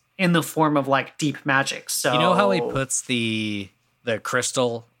attacks in the form of like deep magic. So You know how he puts the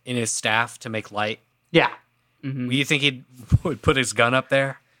crystal in his staff to make light? Yeah. You think he would put his gun up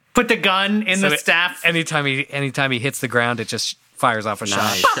there? Put the gun in So the that staff. Anytime he hits the ground, it just fires off a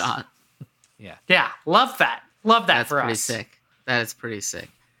shot. Shot. Yeah, love that. Love that That's for pretty us. sick. That is pretty sick.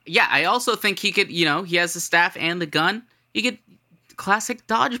 Yeah, I also think he could, he has the staff and the gun. He could classic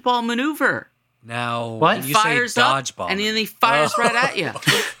dodgeball maneuver. Now, What? when you Fires say up, dodgeball, and then he fires right at you.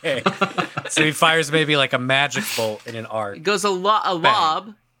 okay. So he fires maybe like a magic bolt in an arc. It goes a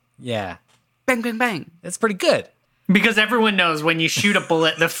lob. Yeah, Bang, bang, bang. it's pretty good. Because everyone knows when you shoot a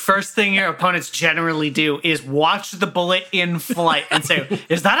bullet, the first thing your opponents generally do is watch the bullet in flight and say,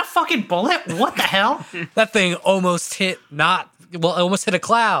 "Is that a fucking bullet? What the hell?" That thing almost hit almost hit a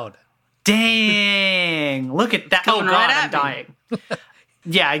cloud. Dang! Look at that! coming Oh right god, at I'm dying.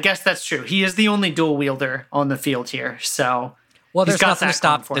 Yeah, I guess that's true. He is the only dual wielder on the field here, so Well, he's there's got nothing to that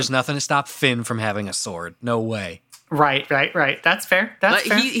stop. going for There's him. nothing to stop Finn from having a sword. No way. Right. That's fair. That's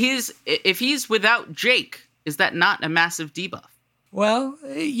But fair. if he's without Jake, is that not a massive debuff? Well,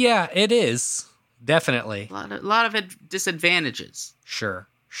 yeah, it is definitely. A lot of disadvantages. Sure.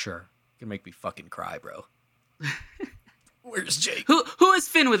 You can make me fucking cry, bro. Where's Jake? Who is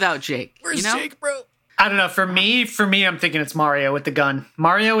Finn without Jake? Where's you know? Jake, bro? I don't know. For me, I'm thinking it's Mario with the gun.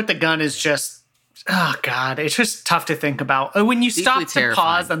 Mario with the gun is just, oh god, it's just tough to think about. When you stop to terrifying.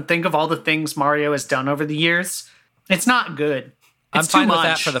 pause and think of all the things Mario has done over the years, it's not good. I'm It's too fine with much.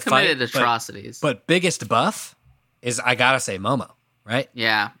 that for the Committed fight. atrocities. But biggest buff is I gotta say Momo, right?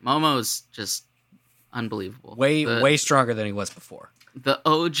 Yeah, Momo's just unbelievable. Way stronger than he was before. The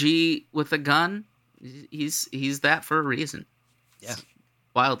OG with a gun, he's that for a reason. Yeah. It's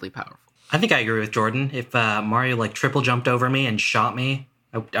wildly powerful. I think I agree with Jordan. If Mario like triple jumped over me and shot me,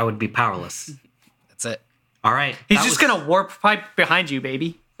 I would be powerless. That's it. All right. He's that just was- gonna warp pipe behind you,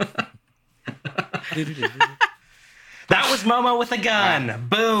 baby. That was Momo with a gun.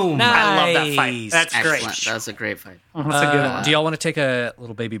 Boom. I love that fight. Nice. That's Excellent. great. That was a great fight. That's a good one. Do y'all want to take a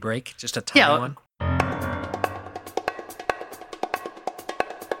little baby break? Just a tiny Yeah. one?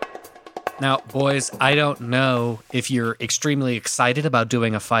 Now, boys, I don't know if you're extremely excited about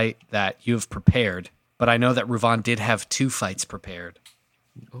doing a fight that you've prepared, but I know that Ruvan did have 2 fights prepared.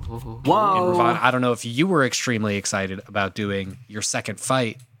 And Whoa. Ruvan, I don't know if you were extremely excited about doing your second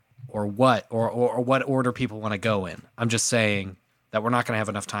fight or what, or what order people want to go in. I'm just saying that we're not going to have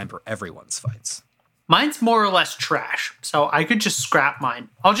enough time for everyone's fights. Mine's more or less trash, so I could just scrap mine.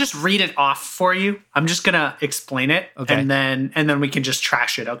 I'll just read it off for you. I'm just gonna explain it, Okay. and then we can just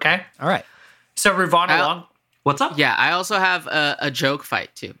trash it. Okay. All right. So Ruvana I'll- Long. What's up? Yeah, I also have a joke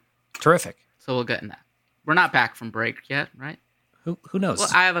fight too, Terrific. so we'll get in that. We're not back from break yet, right? Who knows? Well,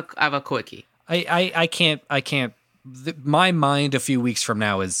 I have a quickie. I can't. My mind a few weeks from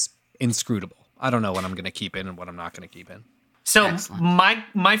now is inscrutable. I don't know what I'm going to keep in and what I'm not going to keep in. So Excellent.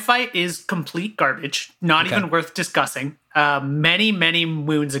 my fight is complete garbage, not Okay. even worth discussing. Many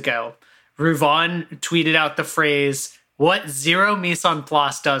moons ago, Ruvan tweeted out the phrase, "What zero mise en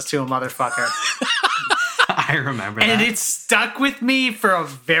place does to a motherfucker," I remember and that. it stuck with me for a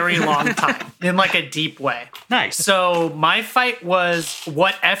very long time in like a deep way. Nice. So my fight was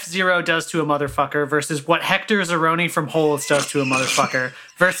what F-Zero does to a motherfucker versus what Hector Zeroni from Holes does to a motherfucker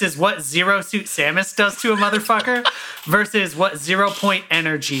versus what Zero Suit Samus does to a motherfucker versus what 0 Point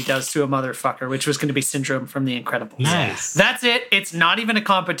Energy does to a motherfucker, which was going to be Syndrome from The Incredibles. Nice. That's it. It's not even a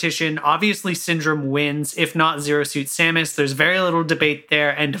competition. Obviously, Syndrome wins. If not Zero Suit Samus, there's very little debate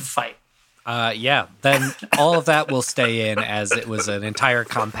there. End of fight. Yeah, then all of that will stay in as it was an entire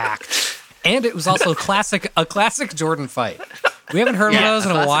compact, and it was also a classic Jordan fight. We haven't heard Yeah, of those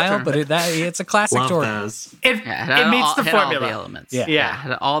in a a classic while, Jordan but it's a classic Love Jordan. those. It Yeah, meets the had all the formula. elements. Yeah. Yeah.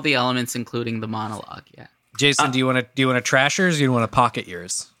 Had all the elements, including the monologue. Yeah. Jason, do you want to trash yours? Or do you want to pocket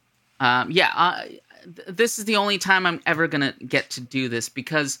yours? This is the only time I'm ever gonna get to do this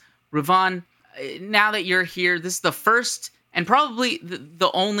because Ruvan, now that you're here, this is the first and probably the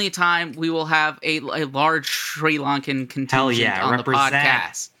only time we will have a large Sri Lankan contingent yeah, on represent. the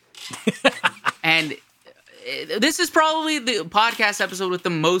podcast. And this is probably the podcast episode with the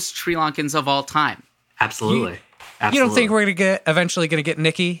most Sri Lankans of all time. Absolutely. You don't think we're eventually gonna get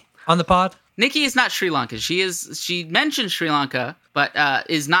Nikki on the pod? Nikki is not Sri Lankan. She mentioned Sri Lanka, but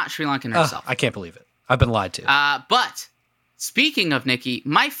is not Sri Lankan herself. I can't believe it. I've been lied to. But speaking of Nikki,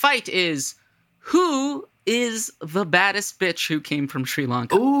 my fight is who is the baddest bitch who came from Sri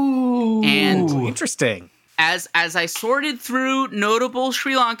Lanka? Ooh. And Interesting. as I sorted through notable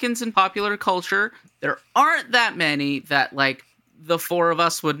Sri Lankans in popular culture, there aren't that many that like the four of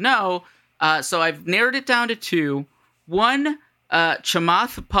us would know. So I've narrowed it down to 2. One,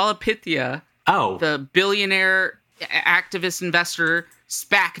 Chamath Palihapitiya, Oh. the billionaire activist investor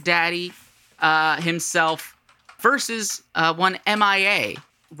SPAC daddy himself, versus one MIA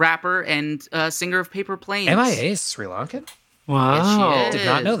rapper and singer of Paper Planes. MIA is Sri Lankan? Wow. Yes, she Did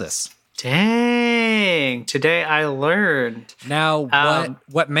not know this. Dang. Today I learned. Now,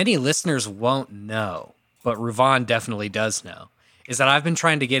 what many listeners won't know, but Ruvan definitely does know, is that I've been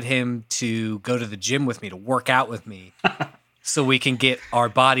trying to get him to go to the gym with me, to work out with me, so we can get our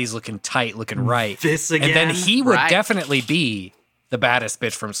bodies looking tight, looking right. This again? And then he would Right. definitely be the baddest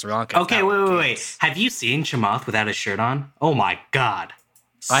bitch from Sri Lanka. if Okay, that were the wait. case. Have you seen Chamath without his shirt on? Oh my god.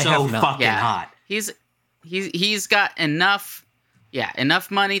 I So have not. fucking Yeah. hot. He's got enough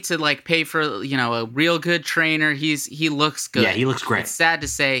money to like pay for, you know, a real good trainer. He looks good. Yeah, he looks great. It's sad to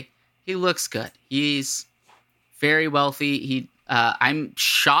say he looks good. He's very wealthy. I'm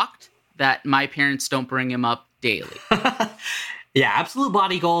shocked that my parents don't bring him up daily. Yeah, absolute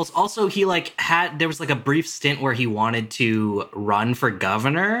body goals. Also, he there was like a brief stint where he wanted to run for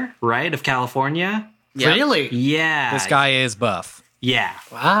governor, right, of California. Yep. Really? Yeah. This guy is buff. Yeah.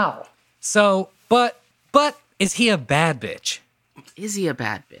 Wow. So, but is he a bad bitch? Is he a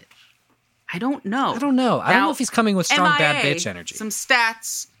bad bitch? I don't know. I don't know. I don't know if he's coming with strong bad MIA, bitch energy. Some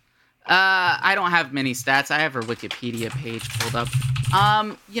stats. I don't have many stats. I have her Wikipedia page pulled up.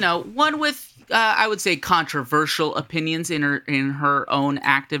 One with I would say controversial opinions in her own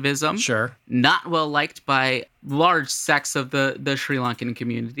activism. Sure. Not well liked by large sects of the Sri Lankan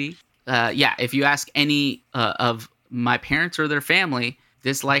community. If you ask any of my parents or their family,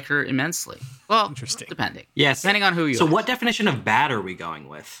 dislike her immensely. Well, Interesting. depending. Yes. Depending on who you So, are. what definition of bad are we going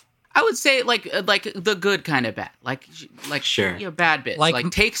with? I would say like the good kind of bad, like Sure. you know, bad bitch, Like- like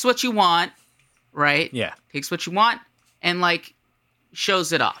takes what you want, right? Yeah. Takes what you want and like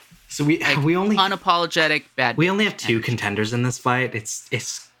shows it off. So we Like, we only unapologetic bad. we bitch only have two energy. contenders in this fight.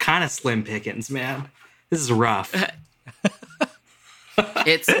 It's kind of slim pickings, man. This is rough.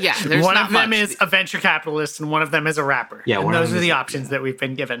 It's There's One not of them much. is a venture capitalist and one of them is a rapper. Yeah, and one of those them are the is- options that we've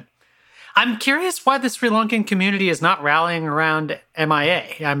been given. I'm curious why the Sri Lankan community is not rallying around MIA.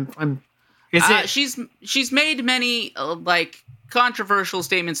 Is it? She's made many like controversial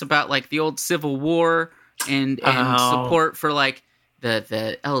statements about like the old Civil War and Oh. support for like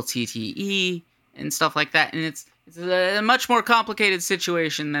the LTTE and stuff like that. And it's a much more complicated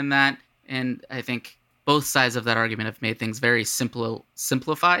situation than that. And I think both sides of that argument have made things very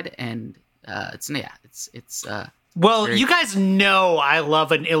simplified. And it's Well, very- you guys know I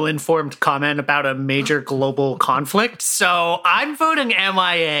love an ill-informed comment about a major global conflict, so I'm voting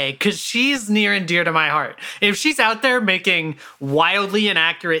MIA because she's near and dear to my heart. If she's out there making wildly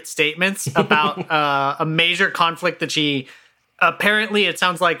inaccurate statements about a major conflict that she apparently, it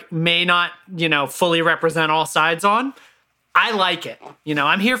sounds like, may not, fully represent all sides on, I like it.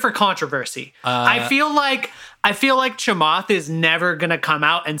 I'm here for controversy. I feel like Chamath is never going to come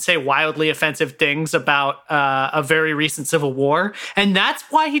out and say wildly offensive things about a very recent civil war, and that's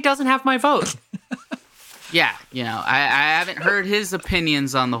why he doesn't have my vote. I haven't heard his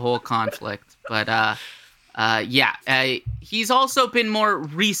opinions on the whole conflict, but he's also been more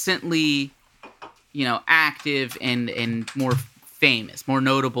recently, active and more famous, more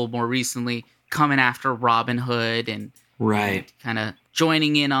notable, more recently coming after Robin Hood and Right. kind of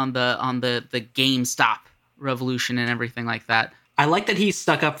joining in on the GameStop revolution and everything like that. I like that he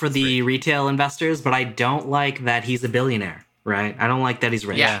stuck up for the retail investors, but I don't like that he's a billionaire, right? I don't like that he's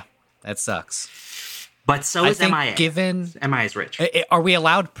rich. Yeah. That sucks. But so I is think MIA. given MIA is rich. are we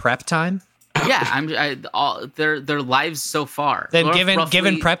allowed prep time? Yeah, their lives so far. Then Roughly-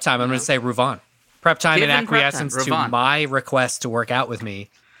 given prep time, I'm going to say Ruvan. Prep time in Given prep acquiescence time, to Ruvan. my request to work out with me.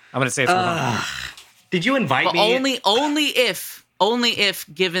 I'm going to say it's Ruvan. Did you invite But me? only if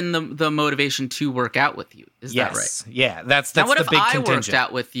given the motivation to work out with you. Is that right? Yes. Yeah, that's Now what the if big I contingent. worked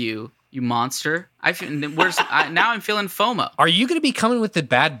out with you, you monster? Now I'm feeling FOMO. Are you going to be coming with the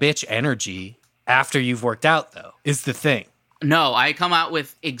bad bitch energy after you've worked out, though, is the thing. No, I come out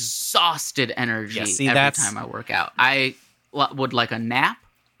with exhausted energy Yeah, see, every that's- time I work out. I would like a nap.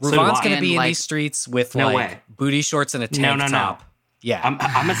 So do Ruvan's I. going to be And, in like- these streets with No like way. booty shorts and a tank No. top. Yeah.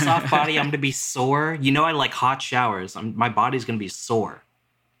 I'm a soft body. I'm going to be sore. I like hot showers. My body's going to be sore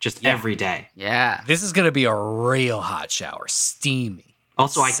just every day. Yeah. This is going to be a real hot shower, steamy.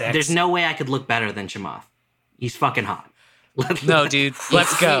 Also, Sexy. there's no way I could look better than Chamath. He's fucking hot. No, dude,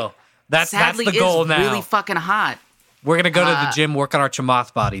 let's go. That's Sadly, the goal is now. really fucking hot. We're going to go to the gym, work on our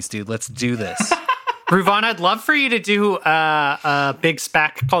Chamath bodies, dude. Let's do this. Ruvan, I'd love for you to do a big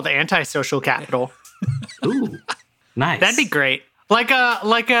SPAC called Antisocial Capital. Ooh, nice. That'd be great. Like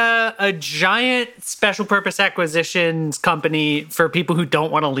a giant special purpose acquisitions company for people who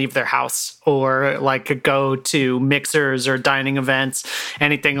don't want to leave their house or like go to mixers or dining events,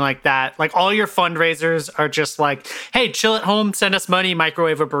 anything like that. Like all your fundraisers are just like, hey, chill at home, send us money,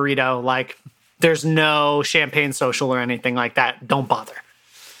 microwave a burrito. Like there's no champagne social or anything like that. Don't bother.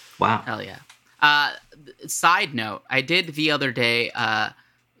 Wow. Hell yeah. Side note, I did the other day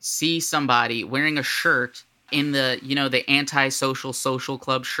see somebody wearing a shirt in the, the anti-social social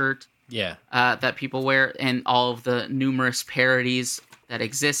club shirt Yeah. that people wear, and all of the numerous parodies that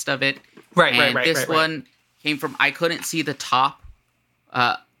exist of it. Right, and right. This one came from, I couldn't see the top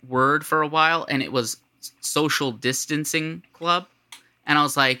word for a while, and it was social distancing club. And I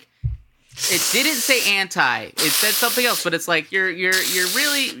was like, it didn't say anti. It said something else, but it's like you're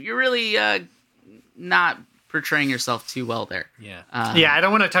really not portraying yourself too well there. Yeah. Yeah, I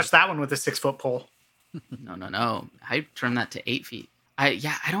don't want to touch that one with a 6-foot pole. No. I trimmed that to 8 feet. I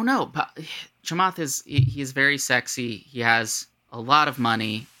don't know. But Chamath he is very sexy. He has a lot of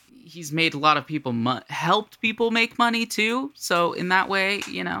money. He's made a lot of people helped people make money too. So in that way,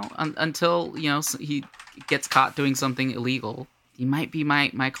 until he gets caught doing something illegal, he might be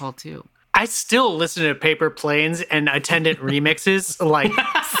my call too. I still listen to Paper Planes and Attendant remixes like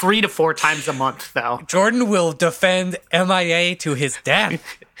 3 to 4 times a month, though. Jordan will defend MIA to his death.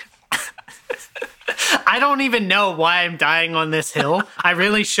 I don't even know why I'm dying on this hill. I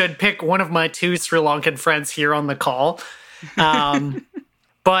really should pick one of my 2 Sri Lankan friends here on the call.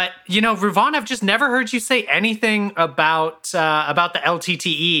 But, Ruvan, I've just never heard you say anything about the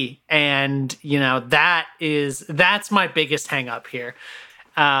LTTE. And, that's my biggest hang up here.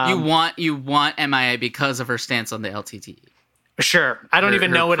 You want MIA because of her stance on the LTTE. Sure. I don't even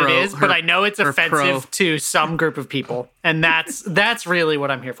know what it is, but I know it's offensive pro. to some group of people. And that's really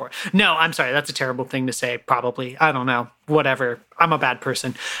what I'm here for. No, I'm sorry. That's a terrible thing to say, probably. I don't know. Whatever. I'm a bad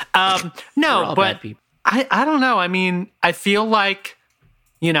person. No, but I don't know. I mean, I feel like,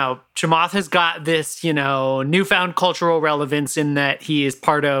 Chamath has got this, newfound cultural relevance in that he is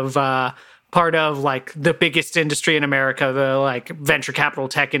part of like the biggest industry in America, the like venture capital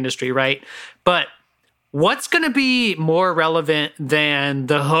tech industry, right? But what's going to be more relevant than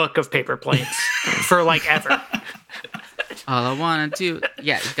the hook of Paper Planes for like ever? All I want to do,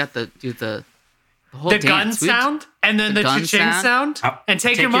 you got the whole the dance. gun sound and then the cha-ching sound and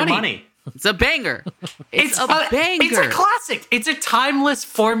take your money. It's a banger. It's a banger. It's a classic. It's a timeless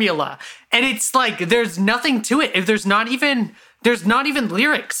formula, and it's like there's nothing to it. If there's not even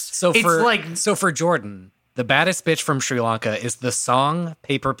lyrics. So for Jordan, the baddest bitch from Sri Lanka is the song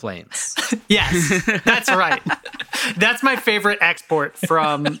Paper Planes. Yes, that's right. That's my favorite export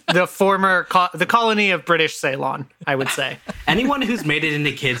from the former the colony of British Ceylon, I would say. Anyone who's made it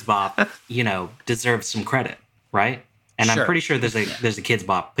into Kids Bop, deserves some credit, right? And Sure. I'm pretty sure there's a Kids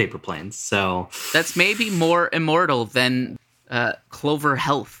Bop Paper Planes. So That's maybe more immortal than Clover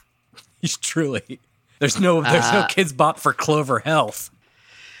Health. Truly. There's no Kids Bop for Clover Health.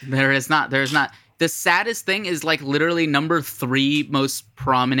 There is not. The saddest thing is like literally number 3 most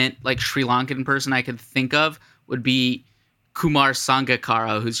prominent like Sri Lankan person I could think of would be Kumar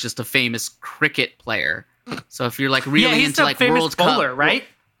Sangakkara, who's just a famous cricket player. So if you're like really into like World bowler, Cup, right?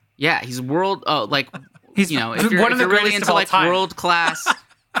 Yeah, he's he's if you're, one of if the you're greatest really of into all like time. world class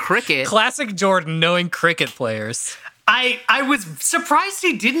cricket. Classic Jordan knowing cricket players. I was surprised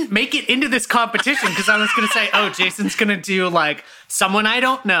he didn't make it into this competition because I was going to say, oh, Jason's going to do like someone I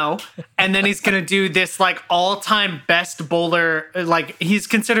don't know. And then he's going to do this like all-time best bowler. Like he's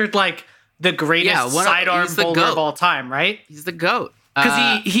considered like the greatest sidearm bowler of all time, right? He's the GOAT.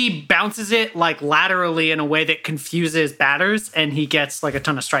 Because he bounces it like laterally in a way that confuses batters and he gets like a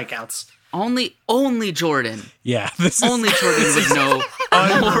ton of strikeouts. Only Jordan. Yeah. Only Jordan would know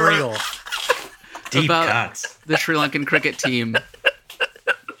Unreal. deep about cuts. the Sri Lankan cricket team.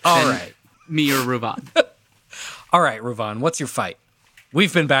 All right. Me or Ruvan. All right, Ruvan, what's your fight?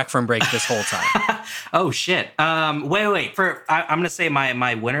 We've been back from break this whole time. Oh shit. Wait. I'm gonna say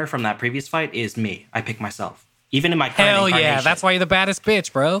my winner from that previous fight is me. I pick myself. Even in my current Hell yeah, incarnation. that's why you're the baddest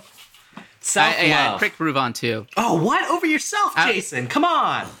bitch, bro. Self-love. I picked Ruvan too. Oh, what? Over yourself, Jason. Come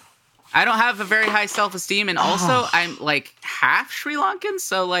on. I don't have a very high self-esteem, and also I'm like half Sri Lankan,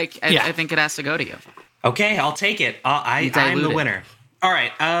 so like I think it has to go to you. Okay, I'll take it. I'm the winner. All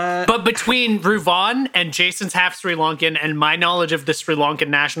right. But between Ruvan and Jason's half Sri Lankan and my knowledge of the Sri Lankan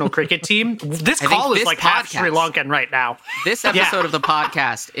national cricket team, this call is this like half podcast- Sri Lankan right now. This episode of the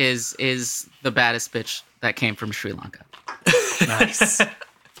podcast is the baddest bitch that came from Sri Lanka. Nice.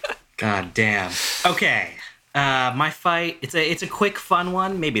 God damn. Okay. My fight, it's a quick, fun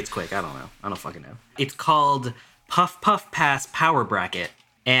one. Maybe it's quick. I don't know. I don't fucking know. It's called Puff Puff Pass Power Bracket.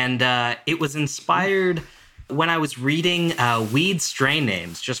 And it was inspired when I was reading weed strain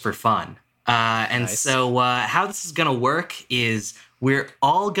names just for fun. So how this is going to work is we're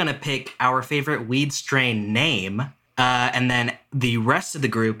all going to pick our favorite weed strain name. And then the rest of the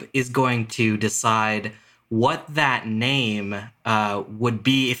group is going to decide what that name would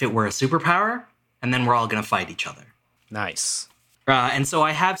be if it were a superpower. And then we're all going to fight each other. Nice. And so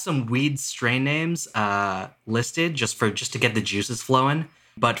I have some weed strain names listed just to get the juices flowing,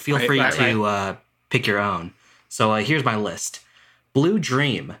 but feel free to pick your own. So here's my list. Blue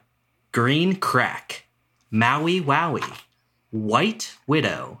Dream, Green Crack, Maui Wowie, White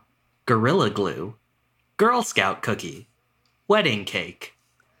Widow, Gorilla Glue, Girl Scout Cookie, Wedding Cake,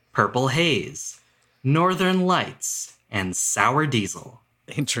 Purple Haze, Northern Lights, and Sour Diesel.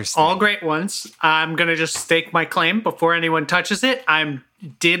 Interesting. All great ones. I'm going to just stake my claim before anyone touches it. I'm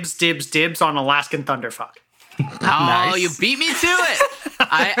dibs on Alaskan Thunderfuck. Oh, Nice. you beat me to it.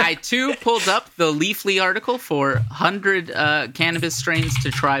 I too pulled up the Leafly article for 100 cannabis strains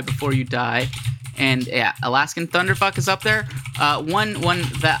to try before you die. And yeah, Alaskan Thunderfuck is up there. One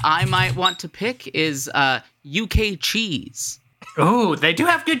that I might want to pick is UK cheese. Ooh, they do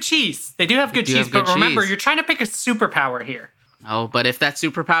have good cheese. They do have good cheese, but remember, you're trying to pick a superpower here. Oh, but if that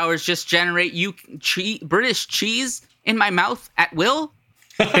superpower is just generate British cheese in my mouth at will,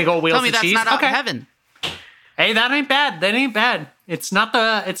 Big old wheels tell me of that's cheese. not out Okay. in heaven. Hey, that ain't bad. That ain't bad. It's not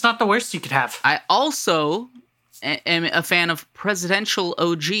the worst you could have. I also am a fan of Presidential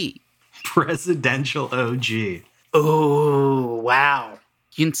OG. Presidential OG. Ooh, wow.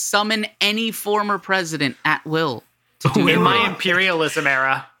 You can summon any former president at will to do In the my work. imperialism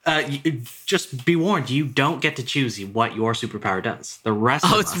era. Just be warned, you don't get to choose what your superpower does. The rest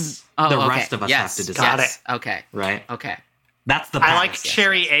of us, rest of us have to decide. Got it. Okay. Right? Okay. That's the I like pass.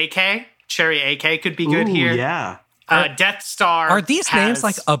 Cherry AK. Cherry AK could be good Ooh, here. Yeah. Death Star. Are these names has-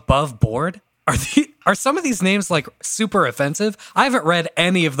 like above board? Are some of these names like super offensive? I haven't read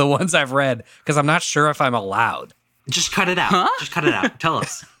any of the ones I've read because I'm not sure if I'm allowed. Just cut it out. Huh? Just cut it out. Tell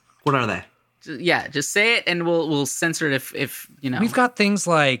us. What are they? Yeah, just say it and we'll censor it if you know. We've got things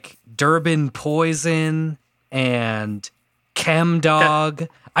like Durban Poison and Chem Dog.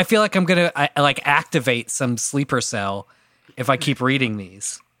 I feel like I'm gonna activate some sleeper cell if I keep reading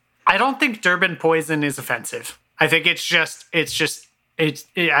these. I don't think Durban Poison is offensive. I think I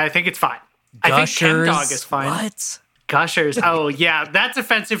think it's fine. I think Chem Dog is fine. What? Gushers. Oh yeah, that's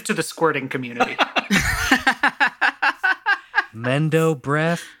offensive to the squirting community. Mendo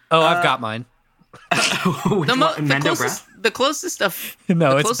Breath. Oh, I've got mine. The closest of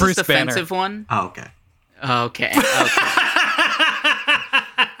No, the it's closest Bruce Banner. offensive one. Oh, okay. Okay.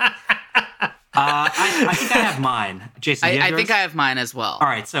 I think I have mine. Jason, do you have I yours? think I have mine as well. All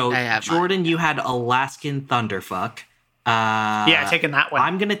right, so I have mine. Jordan, you had Alaskan Thunderfuck. Yeah, taking that one.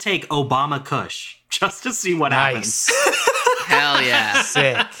 I'm gonna take Obama Kush just to see what happens. Nice. Hell yeah.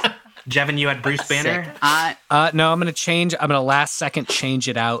 Sick. Jevin, you had Bruce Banner. Sick. No, I'm gonna change. I'm gonna last second change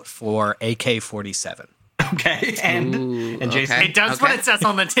it out for AK-47. Okay, and Jason. okay. It does what it says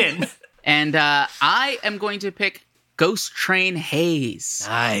on the tin. And I am going to pick Ghost Train Haze.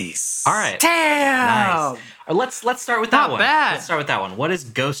 Nice. All right. Damn. Nice. Let's start with that Not one. bad. Let's start with that one. What does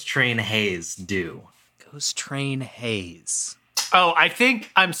Ghost Train Haze do? Ghost Train Haze. Oh,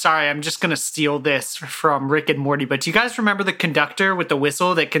 I'm sorry. I'm just going to steal this from Rick and Morty. But do you guys remember the conductor with the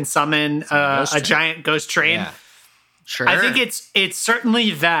whistle that can summon a train. giant ghost train? Yeah. Sure. I think it's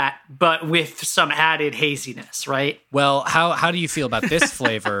certainly that, but with some added haziness, right? Well, how do you feel about this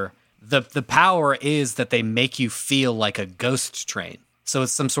flavor? The power is that they make you feel like a ghost train. So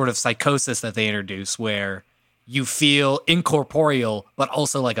it's some sort of psychosis that they introduce where you feel incorporeal, but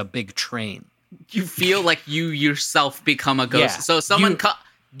also like a big train. you feel like you yourself become a ghost. Yeah. So someone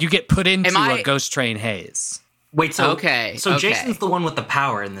You get put into Am I- a ghost train haze. Wait, so Okay, so okay. Jason's the one with the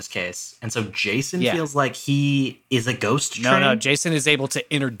power in this case, and so Jason Yeah. feels like he is a ghost train. No, Jason is able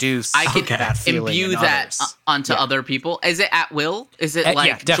to introduce I can that feeling imbue in that others. onto Yeah. other people. Is it at will? Is it Yeah,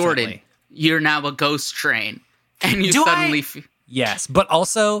 like definitely. Jordan? You're now a ghost train, and you Do suddenly. I- Yes, but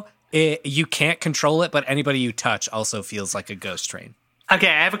also you can't control it, but anybody you touch also feels like a ghost train. Okay,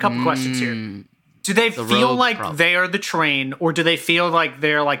 I have a couple questions here. Do they The feel rogue like problem. they are the train, or do they feel like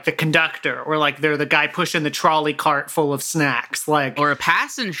they're like the conductor, or like they're the guy pushing the trolley cart full of snacks? Like, or a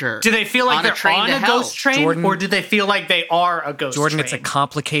passenger. do they feel like on a they're train on to a hell? ghost train, Jordan- or do they feel like they are a ghost Jordan, train? it's a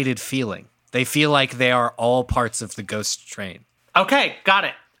complicated feeling. They feel like they are all parts of the ghost train. Okay, got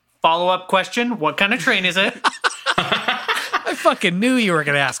it. Follow-up question, what kind of train is it? I fucking knew you were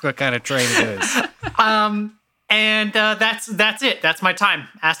going to ask what kind of train it is. And that's it. That's my time.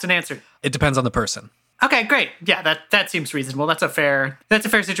 Asked and answered. It depends on the person. Okay, great. Yeah, that seems reasonable. That's a fair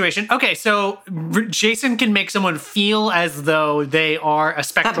situation. Okay, so Jason can make someone feel as though they are a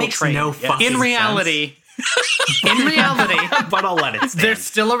spectral That makes train. no fucking In reality, but I'll let it they're stand.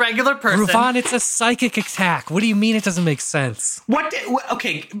 still a regular person. Ruvan, it's a psychic attack. What do you mean it doesn't make sense?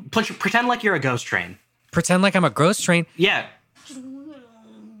 Okay, pretend like you're a ghost train. Pretend like I'm a ghost train. Yeah.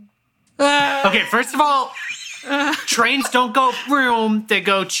 Okay, first of all, Trains don't go vroom, they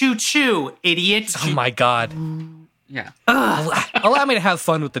go choo choo, idiot. Oh my god. Yeah. Allow me to have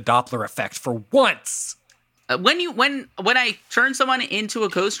fun with the Doppler effect for once. When I turn someone into a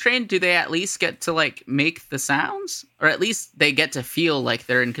ghost train, do they at least get to like make the sounds, or at least they get to feel like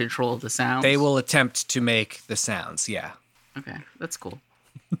they're in control of the sounds? They will attempt to make the sounds, yeah. Okay, that's cool.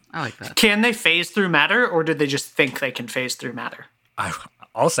 I like that. Can they phase through matter, or do they just think they can phase through matter?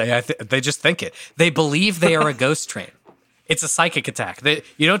 I'll say they just think it. They believe they are a ghost train. It's a psychic attack.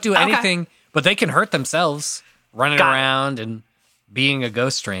 You don't do anything, but they can hurt themselves running Got it. around and being a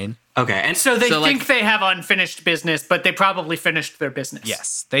ghost train. Okay, and So they So, think like- they have unfinished business, but they probably finished their business.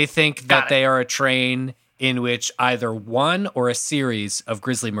 Yes, they think Got that it. they are a train in which either one or a series of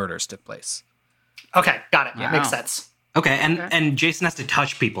grisly murders took place. Okay, got it. Wow. Makes sense. okay, and Jason has to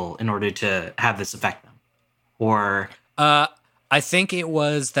touch people in order to have this affect them, or I think it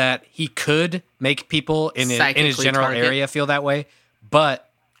was that he could make people in his Psychically general target. area feel that way, but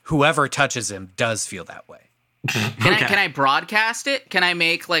whoever touches him does feel that way. Can I broadcast it? Can I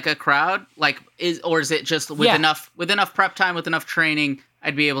make like a crowd? Like is it just with Yeah. enough prep time, with enough training,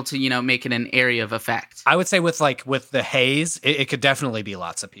 I'd be able to, make it an area of effect. I would say with the haze, it could definitely be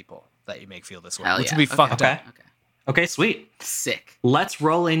lots of people that you make feel this way, Hell which yeah. would be Okay. fucked okay, up. Okay. okay, sweet. Sick. Let's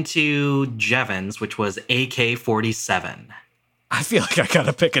roll into Jevons, which was AK-47. I feel like I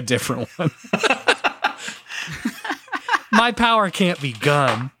gotta pick a different one. My power can't be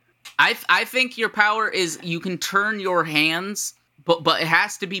gun. I think your power is you can turn your hands, but it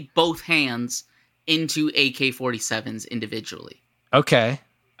has to be both hands into AK-47s individually Okay.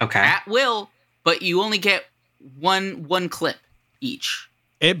 Okay, at will, but you only get one clip each.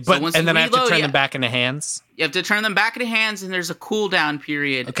 But once and you then I have to reload, turn yeah. them back into hands. You have to turn them back into hands, and there's a cooldown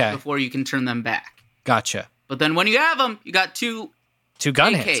period Okay. before you can turn them back. Gotcha. But then when you have them, you got two 2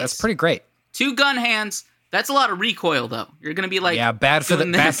 gun AKs. hands. That's pretty great. gun hands. That's a lot of recoil, though. You're gonna be like, Yeah, bad for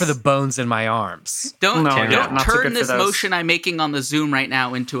doing the this. bones in my arms. Don't No, yeah, don't not so turn good for this those. motion I'm making on the Zoom right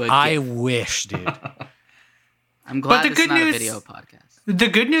now into a I GIF. wish, dude. I'm glad the it's good not news- a video podcast. The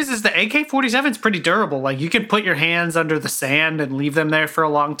good news is the AK-47 is pretty durable. Like, you can put your hands under the sand and leave them there for a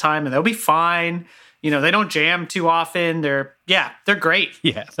long time, and they'll be fine. They don't jam too often. They're great.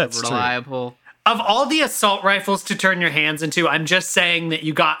 Yeah, that's true. Reliable. Of all the assault rifles to turn your hands into, I'm just saying that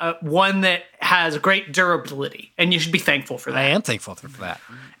you got one that has great durability, and you should be thankful for I that. am thankful for that.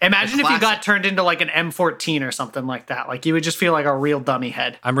 Imagine if you classic. got turned into like an M14 or something like that. Like, you would just feel like a real dummy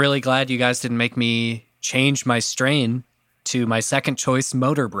head. I'm really glad you guys didn't make me change my strain to my second choice,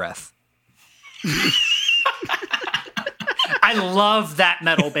 motor breath. I love that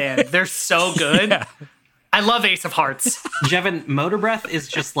metal band. They're so good. Yeah. I love Ace of Hearts. Jevon, motor breath is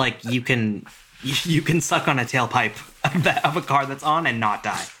just like you can suck on a tailpipe of a car that's on and not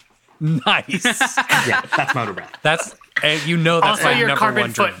die. Nice. Yeah, that's motor breath. That's that's Also, my your number carbon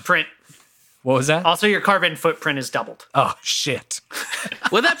one dream. footprint. What was that? Also, your carbon footprint is doubled. Oh shit.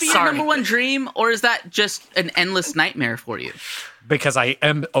 Would that be your Sorry. number one dream, or is that just an endless nightmare for you? Because I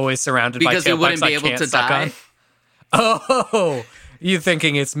am always surrounded Because by you tailpipes wouldn't be I able can't to suck die? on. Oh, you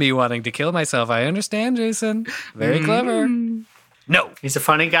thinking it's me wanting to kill myself? I understand, Jason. Very clever. No. He's a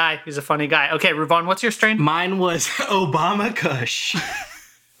funny guy. Okay, Ruvon, what's your strain? Mine was Obama Kush.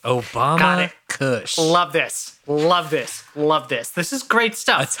 Got Obama it. Kush. Love this. This is great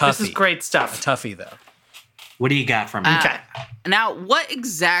stuff. A toughie. This is great stuff. Toughie though. What do you got from me? Okay. Now, what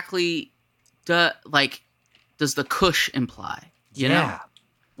exactly does the Kush imply? You know,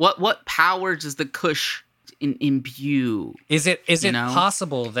 what power does the Kush imbue? Is it You know?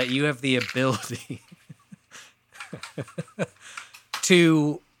 possible that you have the ability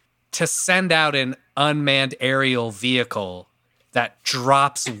to send out an unmanned aerial vehicle that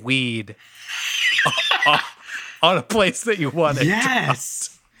drops weed on a place that you want it?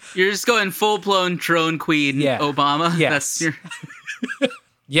 Yes. You're just going full blown drone queen, Yeah. Obama. Yes. That's your.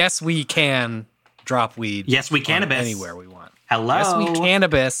 Yes, we can drop weed. Yes, we on cannabis. anywhere we want. Hello. Yes, we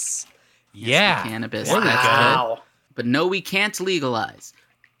cannabis. Yeah, Cannabis. There we That's go. Wow. But no, we can't legalize.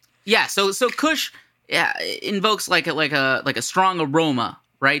 Yeah, so Kush, invokes like a strong aroma,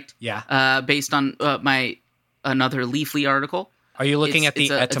 right? Yeah. Based on my another Leafly article. Are you looking It's- at the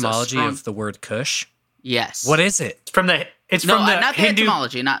it's a etymology strong- of the word Kush? Yes. What is it? It's from the not the Hindu.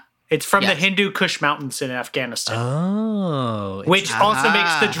 etymology, not. It's from the Yes. Hindu Kush Mountains in Afghanistan. Oh, Which also makes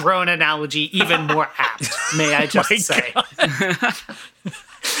Ah. the drone analogy even more apt, may I just say.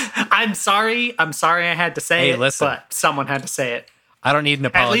 I'm sorry I had to say Hey, it, listen. but someone had to say it. I don't need an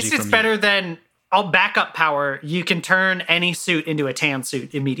At apology. least it's from better you. than all backup power. You can turn any suit into a tan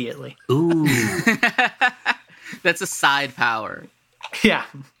suit immediately. Ooh. That's a side power. Yeah.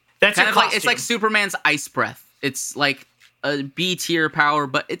 That's Kind your of like costume. it's like Superman's ice breath. It's like a B tier power,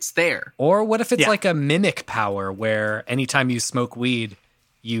 but it's there. Or what if it's Yeah. like a mimic power where anytime you smoke weed,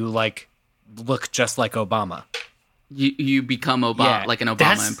 you like look just like Obama? You become Obama, Yeah, like an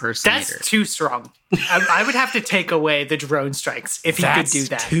Obama impersonator. That's too strong. I would have to take away the drone strikes if he That's could do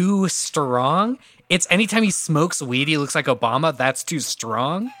that. too strong. It's anytime he smokes weed, he looks like Obama. That's too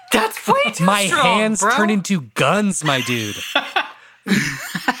strong. That's way too My strong, hands bro. turn into guns, my dude.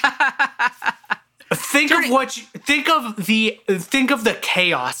 Think of the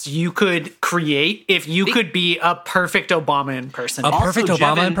chaos you could create if you could be a perfect Obama A impersonator. perfect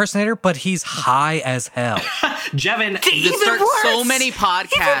Obama Jevin- impersonator, but he's high as hell. Jevin, You could start so worse! many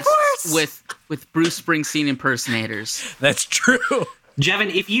podcasts worse! with Bruce Springsteen impersonators. That's true.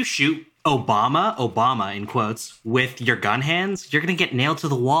 Jevin, if you shoot Obama in quotes, with your gun hands, you're gonna get nailed to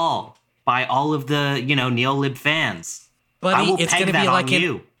the wall by all of the, neolib fans. I Buddy, will it's peg gonna that be on like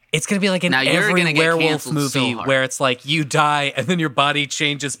you. it's gonna be like in Now you're every gonna get werewolf canceled movie so hard. where it's like you die and then your body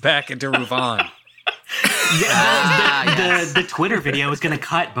changes back into Ravon. The Twitter video is gonna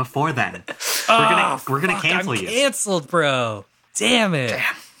cut before then. We're gonna cancel I'm you. canceled, bro. Damn it.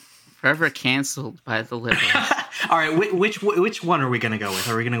 Forever canceled by the liberals. All right, which one are we gonna go with?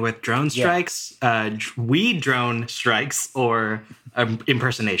 Are we gonna go with drone strikes, weed drone strikes, or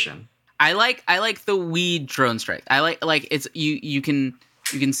impersonation? I like the weed drone strike. I like it's you can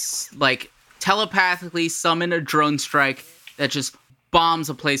like telepathically summon a drone strike that just bombs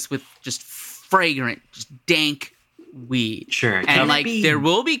a place with just fragrant, just dank weed. Sure. And Can it like be- there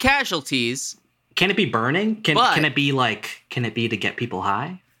will be casualties. Can it be burning? Can But- it be to get people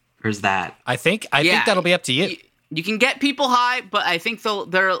high? Or is that I think Yeah, that'll be up to you. You can get people high, but I think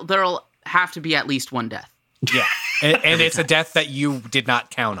there'll have to be at least one death. Yeah. And it's a death that you did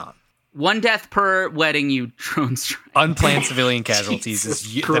not count on. One death per wedding you drone strike. Unplanned civilian casualties is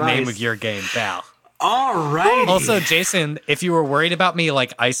Jesus the name Christ. of your game, pal. all right? Also, Jason, if you were worried about me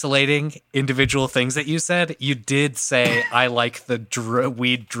like isolating individual things that you said, you did say I like the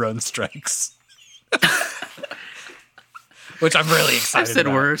weed drone strikes, which I'm really excited I've said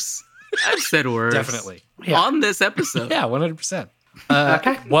about. worse. I've said worse. Definitely. On this episode. Yeah, 100%.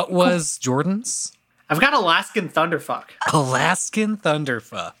 Okay. What was Jordan's? I've got Alaskan Thunderfuck. Alaskan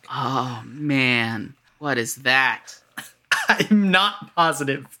Thunderfuck. Oh man, what is that? I'm not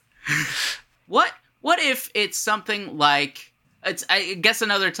positive. What if it's something like it's I guess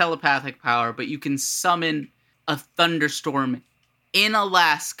another telepathic power, but you can summon a thunderstorm in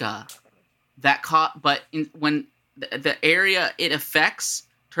Alaska that when the area it affects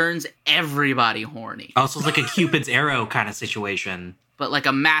turns everybody horny. Also, it's like a Cupid's arrow kind of situation. But like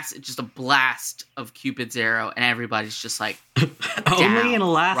just a blast of Cupid's arrow, and everybody's just like Only in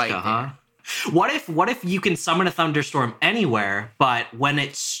Alaska, right huh? What if you can summon a thunderstorm anywhere, but when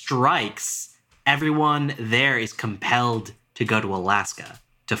it strikes, everyone there is compelled to go to Alaska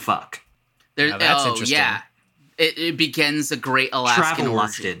to fuck? There, Now that's oh interesting. yeah, it begins a great Alaskan Travel orgy.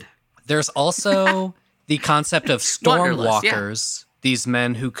 lusted. There's also the concept of storm Wanderlust, yeah. walkers, these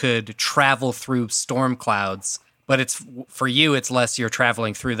men who could travel through storm clouds, but it's for you it's less you're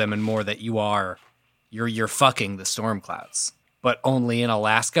traveling through them and more that you're fucking the storm clouds, but only in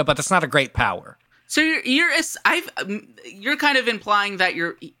Alaska, but that's not a great power. So you're kind of implying that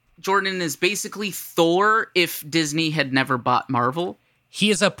Jordan is basically Thor if Disney had never bought Marvel. He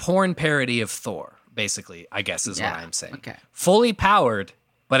is a porn parody of Thor, basically, I guess is what I'm saying. Okay. Fully powered,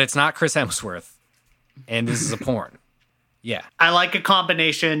 but it's not Chris Hemsworth, and this is a porn. Yeah. I like a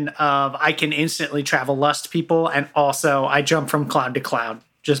combination of I can instantly travel lust people, and also I jump from cloud to cloud,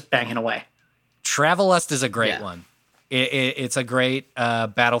 just banging away. Travel Lust is a great Yeah. one. It's a great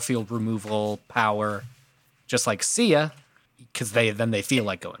battlefield removal power, just like Sia, because they feel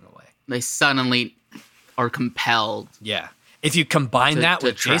like going away. They suddenly are compelled. Yeah. If you combine that to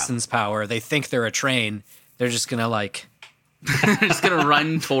with travel. Jason's power, they think they're a train. They're just gonna They're just gonna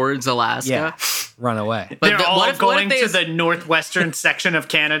run towards Alaska. run away. But They're all what if going they to the northwestern section of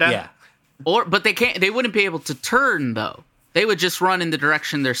Canada. Yeah. But they can't. They wouldn't be able to turn though. They would just run in the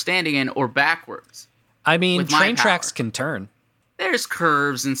direction they're standing in or backwards. I mean, With my train power. tracks can turn. There's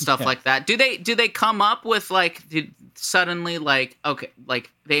curves and stuff like that. Do they come up with like suddenly like okay like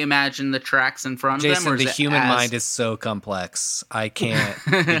they imagine the tracks in front of them? Jason, Or is the it human as- mind is so complex. I can't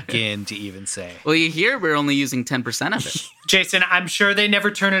begin to even say. Well, you hear we're only using 10% of it. Jason, I'm sure they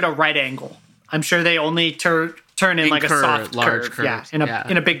never turn at a right angle. I'm sure they only turn in like a soft large curve. Yeah, curves,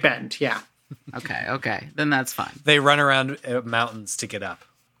 in a big bend. Yeah. Okay, then that's fine. They run around mountains to get up.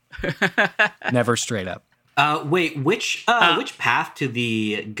 Never straight up. Wait, which path do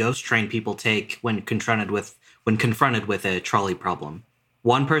the ghost train people take when confronted with a trolley problem?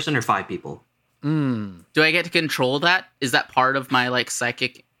 One person or 5 people? Do I get to control that? Is that part of my like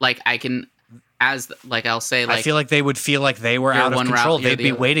psychic? Like I can, as like I'll say, like I feel like they would feel like they were You're out of one route, control. you're They'd the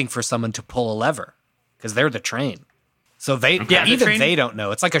be other. waiting for someone to pull a lever because they're the train. So they, Yeah, the even train- they don't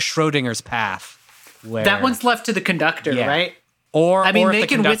know. It's like a Schrodinger's path. Where, That one's left to the conductor, Yeah. right? or I mean, or if they the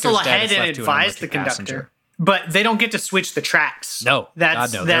can whistle conductor's dead, ahead it's and left to an advise the unlucky conductor, passenger. but they don't get to switch the tracks. No,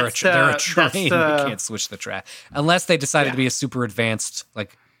 that's God, no. They're a that's train. the- They can't switch the track unless they decided Yeah. to be a super advanced,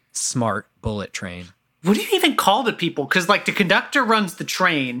 like smart bullet train. What do you even call the people? Because like the conductor runs the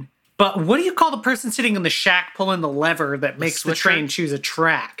train, but what do you call the person sitting in the shack pulling the lever that makes the switcher? train choose a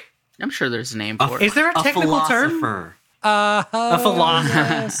track? I'm sure there's a name for it. Is there a technical term? philosopher. A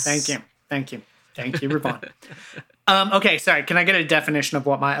philosopher. Thank you, Ravon. Okay, sorry. Can I get a definition of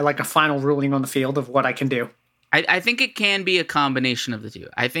what my like a final ruling on the field of what I can do? I think it can be a combination of the two.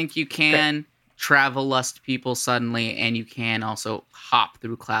 I think you can travel lust people suddenly, and you can also hop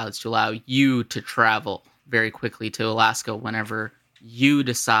through clouds to allow you to travel very quickly to Alaska whenever you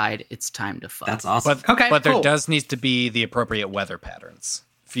decide it's time to fuck. That's awesome. But Okay, but there cool. does need to be the appropriate weather patterns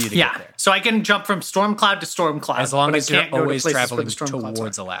for you to Yeah, get there. so I can jump from storm cloud to storm cloud As long but I as you're can't go to always places where traveling the storm clouds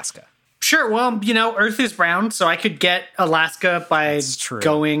towards are. Alaska. Sure. Well, you know, Earth is round, so I could get Alaska by That's true.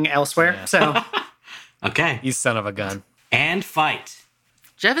 going elsewhere. Yeah. So Okay. You son of a gun. And fight.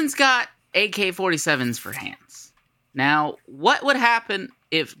 Jevon's got AK-47s for hands. Now, what would happen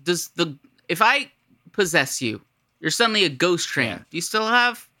if I possess you? You're suddenly a ghost train. Yeah. Do you still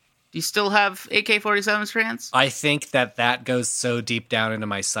have AK-47s for hands? I think that goes so deep down into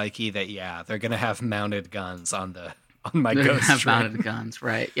my psyche that they're gonna have mounted guns on my They're gonna ghost have train. mounted guns,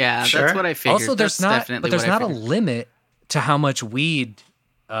 right? Yeah, Sure. that's what I figured. Also, there's That's definitely there's what I not a figured. limit to how much weed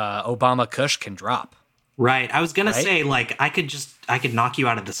Obama Kush can drop. Right. I was gonna Right? say, like, I could knock you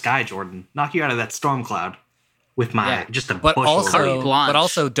out of the sky, Jordan. Knock you out of that storm cloud with my just a but bushel. also, Carte blanche. but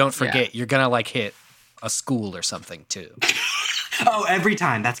also, don't Yeah. forget you're gonna like hit a school or something too. Oh, every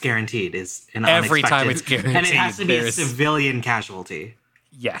time. That's guaranteed. Is an Every time unexpected- it's and it has to be a guaranteed. There's- civilian casualty.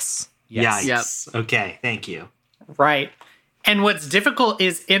 Yes. Yikes. Okay. Thank you. right. And what's difficult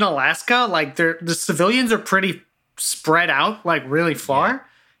is in Alaska, like the civilians are pretty spread out, like really far.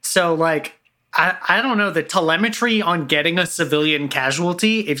 So like I don't know, the telemetry on getting a civilian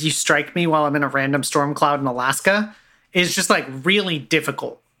casualty if you strike me while I'm in a random storm cloud in Alaska is just like really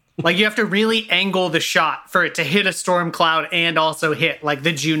difficult. Like you have to really angle the shot for it to hit a storm cloud and also hit like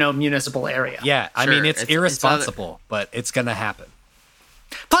the Juneau municipal area. Yeah. I Sure, mean, it's it's irresponsible, but it's gonna happen.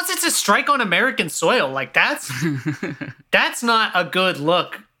 Plus, it's a strike on American soil. Like that's not a good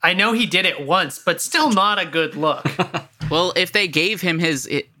look. I know he did it once, but still not a good look. Well, if they gave him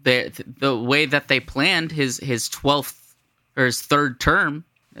the way that they planned his 12th or his third term,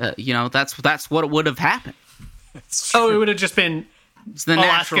 that's what would have happened. Oh, it would have just been It's the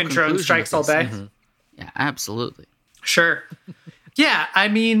natural Alaskan drone conclusion strikes of all this. day. Yeah, absolutely. Sure. Yeah, I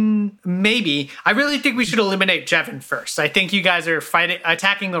mean, maybe. I really think we should eliminate Jevon first. I think you guys are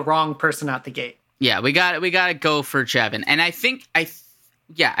attacking the wrong person out the gate. Yeah, we got to go for Jevon, and I think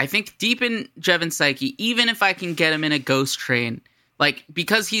deep in Jevon's psyche, even if I can get him in a ghost train, like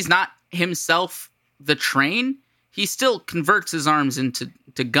because he's not himself the train, he still converts his arms into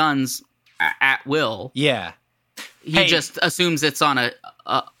guns at will. Yeah. He just assumes it's on a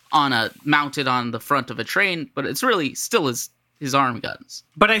mounted on the front of a train, but it's really still his arm guns.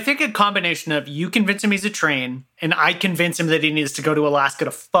 But I think a combination of you convince him he's a train, and I convince him that he needs to go to Alaska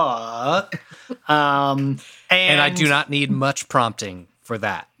to fuck. And And I do not need much prompting for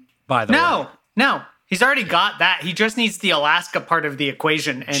that, by the way. No. He's already got that. He just needs the Alaska part of the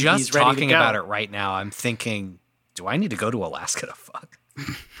equation, and Just he's ready to talking go. about it right now, I'm thinking, do I need to go to Alaska to fuck?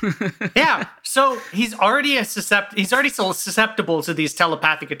 Yeah. So he's already so susceptible to these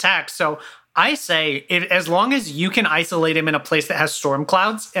telepathic attacks. So I say, as long as you can isolate him in a place that has storm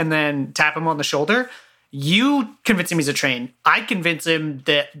clouds and then tap him on the shoulder, you convince him he's a train. I convince him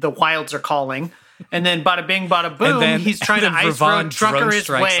that the wilds are calling. And then bada bing, bada boom, he's trying to then ice Ravon road trucker drone his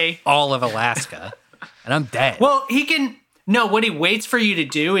strikes way. all of Alaska, and I'm dead. Well, he can. No, what he waits for you to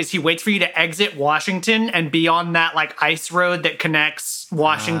do is he waits for you to exit Washington and be on that like ice road that connects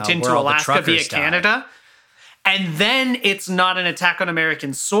Washington where to all the Alaska via truckers die. Canada. And then it's not an attack on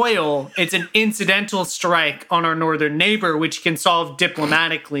American soil. It's an incidental strike on our northern neighbor, which can solve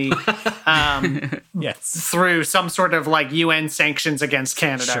diplomatically yes. through some sort of like UN sanctions against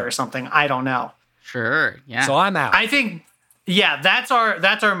Canada Sure. or something. I don't know. Sure. Yeah. So I'm out. I think, yeah, that's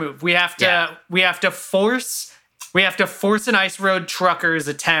our move. We have to force an ice road trucker's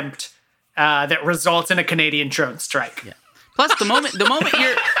attempt that results in a Canadian drone strike. Yeah. Plus, the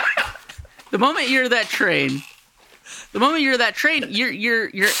moment you're that train,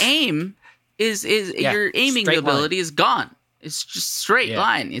 your aim Yeah, your aiming straight ability is gone. It's just straight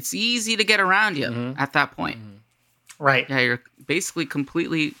line. It's easy to get around you at that point. Right. Yeah, you're basically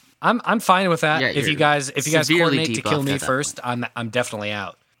completely. I'm fine with that. Yeah, if you you're guys severely coordinate to kill debuffed me at that first, I'm definitely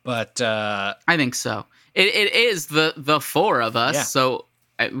out. But I think so. It is the four of us, Yeah. so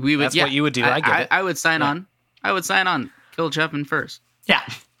we would. That's what you would do. I get it. I would sign on. I would sign on. Kill Jevin first. Yeah.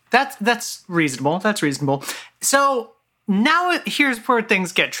 That's reasonable. That's reasonable. So now here's where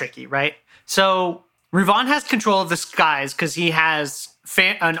things get tricky, right? So Ruvan has control of the skies because he has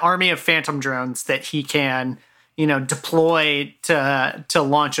an army of phantom drones that he can, deploy to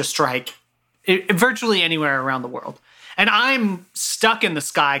launch a strike virtually anywhere around the world. And I'm stuck in the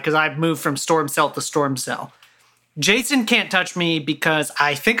sky because I've moved from storm cell to storm cell. Jason can't touch me because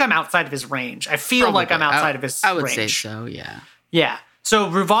I think I'm outside of his range. I feel like I'm outside of his range. I would say so, yeah. Yeah. So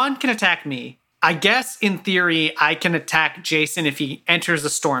Ruvan can attack me. I guess in theory, I can attack Jason if he enters a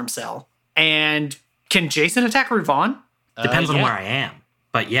storm cell. And can Jason attack Ruvan? Depends on yeah. where I am.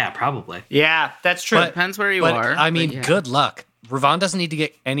 But yeah, probably. Yeah, that's true. Depends where you but are. I mean, but yeah. good luck. Ruvan doesn't need to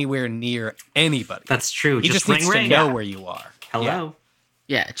get anywhere near anybody. That's true. He just ring needs ring. to know where you are. Hello.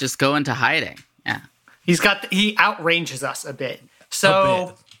 Yeah, just go into hiding. Yeah. he outranges us a bit. So A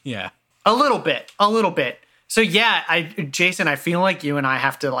bit. Yeah. a little bit. So yeah, Jason, I feel like you and I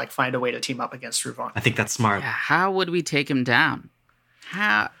have to find a way to team up against Ruvan. I think that's smart. Yeah, how would we take him down?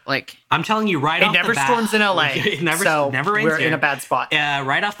 I'm telling you right off the bat. It never storms in LA. It never rains we're here. in a bad spot.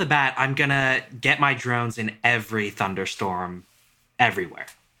 Right off the bat, I'm gonna get my drones in every thunderstorm, everywhere.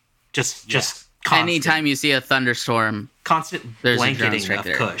 Just constant, anytime you see a thunderstorm, constant there's a drone blanketing strike of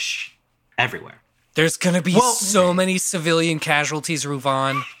there. Kush everywhere. There's going to be so many civilian casualties,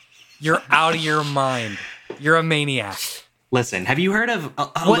 Ruvan. You're out of your mind. You're a maniac. Listen, have you heard of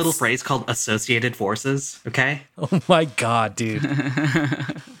a little phrase called associated forces? Okay. Oh my God, dude.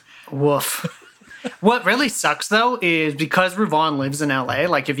 Woof. What really sucks though is because Ruvan lives in LA,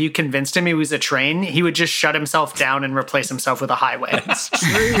 if you convinced him he was a train, he would just shut himself down and replace himself with a highway. It's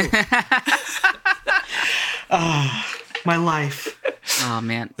true. My life. oh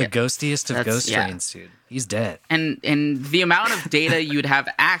man, The ghostiest of That's- ghost yeah. trains, dude. He's dead. and the amount of data you'd have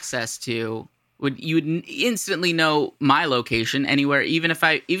access to you would instantly know my location anywhere. Even if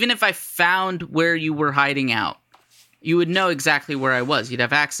I found where you were hiding out, you would know exactly where I was. You'd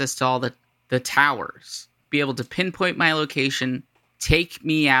have access to all the towers, be able to pinpoint my location, take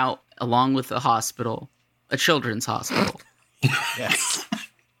me out along with a hospital, a children's hospital. Yes.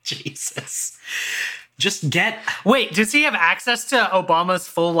 Jesus. Just get. Wait, does he have access to Obama's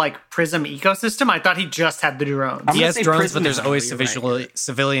full Prism ecosystem? I thought he just had the drones. I'm He gonna has say drones, prison but there's is always you're right.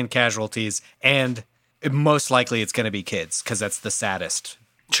 civilian casualties, and most likely it's going to be kids because that's the saddest.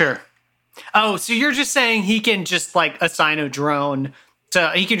 Sure. Oh, so you're just saying he can just assign a drone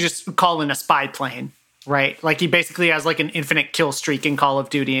he can just call in a spy plane, right? He basically has an infinite kill streak in Call of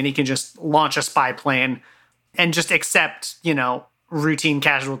Duty and he can just launch a spy plane and just accept, routine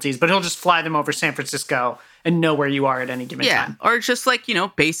casualties, but he'll just fly them over San Francisco and know where you are at any given Yeah, time. or just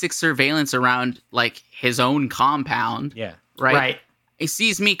basic surveillance around his own compound. Yeah. Right. He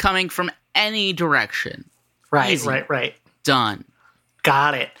sees me coming from any direction. Right, Easy. right. Done.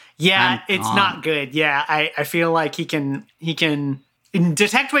 Got it. Yeah, I'm it's gone. not good. Yeah, I feel like he can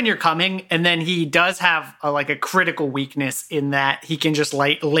detect when you're coming, and then he does have a critical weakness in that he can just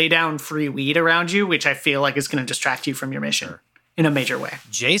lay down free weed around you, which I feel like is going to distract you from your mission in a major way.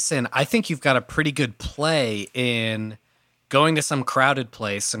 Jason, I think you've got a pretty good play in going to some crowded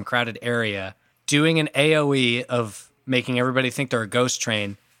place, some crowded area, doing an AoE of making everybody think they're a ghost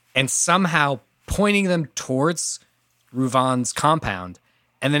train, and somehow pointing them towards Ruvan's compound.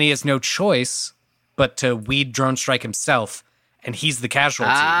 And then he has no choice but to weed drone strike himself, and he's the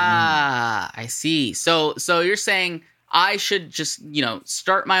casualty. I see. So you're saying I should just,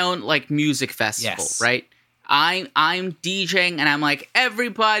 start my own music festival, Yes. right? I'm DJing and I'm like,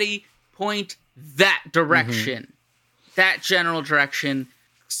 everybody point that direction, that general direction.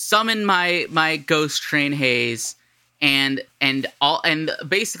 Summon my ghost train haze, and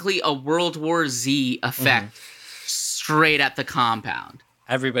basically a World War Z effect straight at the compound.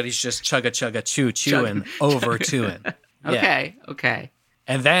 Everybody's just chugga chewing over to him. Yeah. Okay.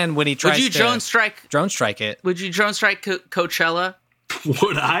 And then when he tries Would you to drone strike it, Would you drone strike Coachella?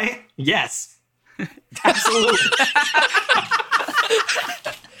 Would I? Yes. Absolutely.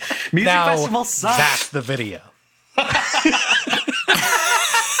 Music now festival sucks. that's the video.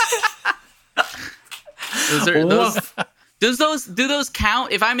 Do those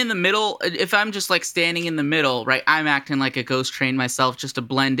count? If I'm in the middle, if I'm just standing in the middle, right? I'm acting like a ghost train myself just to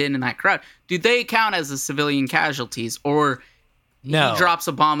blend in that crowd. Do they count as the civilian casualties, or No. he drops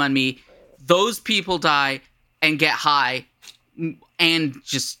a bomb on me? those people die and get high, and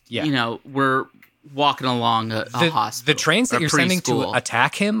just we're walking along a hospital. The trains that or you're sending to preschool.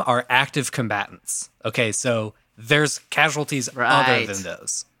 attack him are active combatants. Okay, so there's casualties other Right. than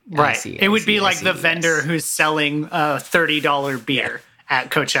those. Right. see, It I would see, be I like see, the yes. vendor who's selling a $30 beer at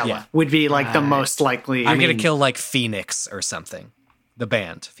Coachella Yeah. would be like the most likely. You're gonna kill like Phoenix or something. The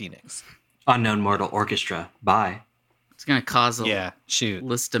band Phoenix. Unknown Mortal Orchestra. Bye. It's gonna cause a Yeah, shoot.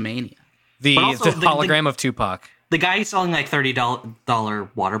 listomania. The But also the- hologram of Tupac. The guy who's selling like $30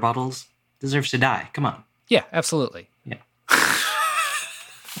 water bottles deserves to die. Come on. Yeah, absolutely. Yeah.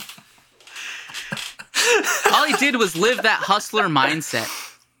 All he did was live that hustler mindset,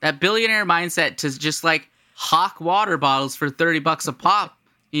 that billionaire mindset to just like hawk water bottles for $30 a pop.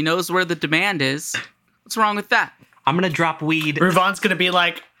 He knows where the demand is. What's wrong with that? I'm gonna drop weed. Ruvon's going to be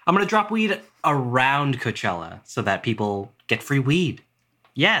like, I'm gonna drop weed around Coachella so that people get free weed.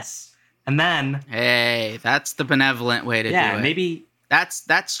 Yes. And then Hey, that's the benevolent way to do it. maybe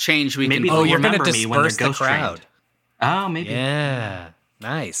That's change we Maybe can. they'll Oh, you're gonna remember me when they're disperse the ghost crowd. trained. Oh, maybe. Yeah,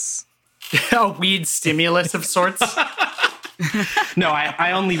 nice. a weed stimulus of sorts. No,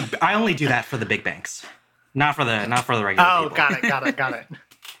 I only do that for the big banks. Not for the regular Oh, people. got it.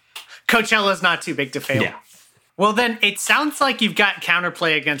 Coachella's not too big to fail. Yeah. Well, then it sounds like you've got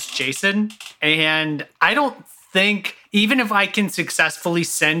counterplay against Jason, and I don't think, even if I can successfully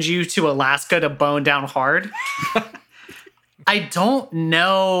send you to Alaska to bone down hard, I don't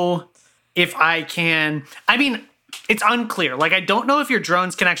know if I can. I mean, it's unclear. Like, I don't know if your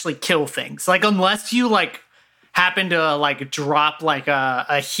drones can actually kill things. Like, unless you like happen to like drop like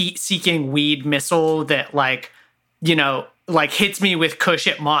a heat-seeking weed missile that like hits me with Kush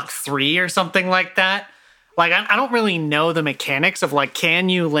at Mach 3 or something like that. Like, I don't really know the mechanics of like, can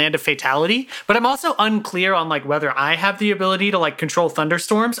you land a fatality? But I'm also unclear on like whether I have the ability to like control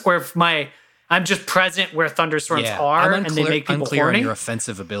thunderstorms or if I'm just present where thunderstorms are I'm and they make people unclear on horny. your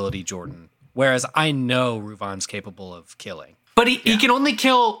offensive ability, Jordan. Whereas I know Ruvon's capable of killing. But he can only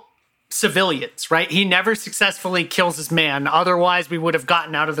kill civilians, right? He never successfully kills his man. Otherwise, we would have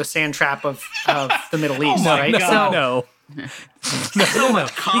gotten out of the sand trap of the Middle East, right? No. So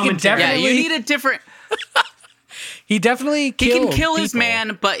much commentary. Yeah, you Definitely. need a different. He definitely He killed can kill his people.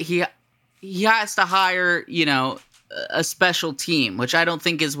 man, but he has to hire a special team, which I don't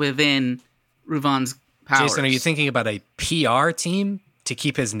think is within Ruvon's powers. Jason, are you thinking about a PR team to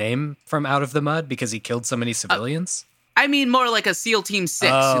keep his name from out of the mud because he killed so many civilians? I mean, more like a SEAL Team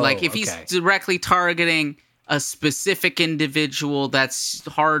 6. Oh, Like, if he's okay. directly targeting a specific individual that's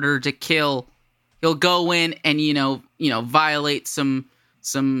harder to kill, he'll go in and violate some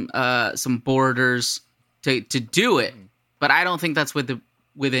borders to do it. But I don't think that's within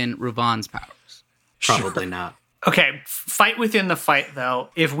Ruvon's powers. Probably not. Okay, fight within the fight, though.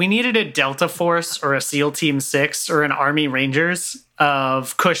 If we needed a Delta Force or a SEAL Team 6 or an Army Rangers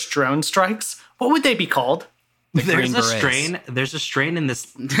of Kush drone strikes, what would they be called? There's Green a Berets. There's a strain in this.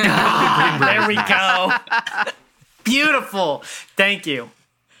 There we go. Beautiful. Thank you.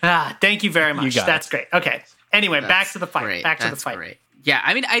 Thank you very much. got That's great. Okay. Anyway, back to the fight. Great. Back to the That's fight. Great. Yeah,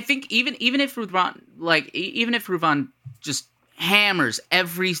 I mean, I think even if Ruvon just hammers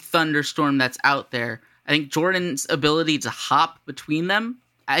every thunderstorm that's out there, I think Jordan's ability to hop between them,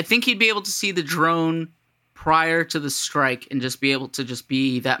 I think he'd be able to see the drone prior to the strike and just be able to just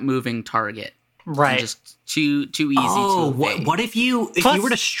be that moving target. Right. Just too easy Oh, to evade. what if you Plus- were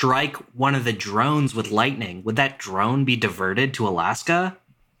to strike one of the drones with lightning? Would that drone be diverted to Alaska?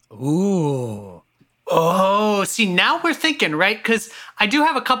 Ooh. Oh, see, now we're thinking, right? Because I do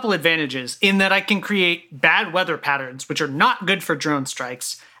have a couple advantages in that I can create bad weather patterns, which are not good for drone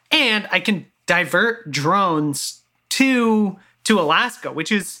strikes, and I can divert drones to Alaska,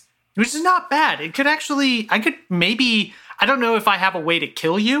 which is not bad. It could actually, I don't know if I have a way to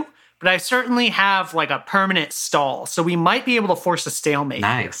kill you, but I certainly have like a permanent stall, so we might be able to force a stalemate.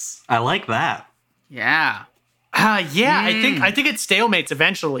 Nice. I like that. Yeah. I think it stalemates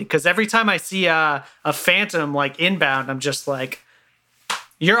eventually because every time I see a phantom like inbound, I'm just like,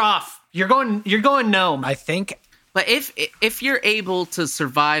 "You're off. You're going gnome." Uh, I think But if you're able to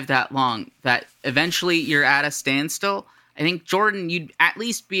survive that long, that eventually you're at a standstill, I think Jordan, you'd at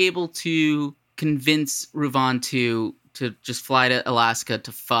least be able to convince Ruvon to just fly to Alaska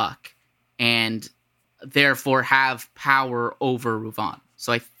to fuck, and therefore have power over Ruvon.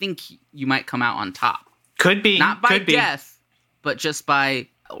 So I think you might come out on top, Could be not by could be. death, but just by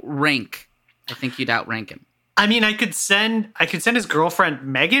rank. I think you'd outrank him. I mean, I could send his girlfriend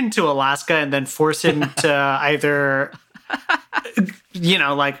Megan to Alaska and then force him to either,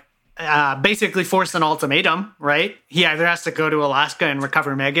 basically forced an ultimatum, right? He either has to go to Alaska and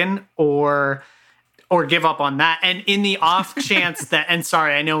recover Megan or give up on that. And in the off chance that, and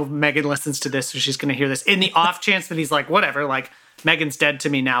sorry, I know Megan listens to this, so she's going to hear this. In the off chance that he's like, whatever, like Megan's dead to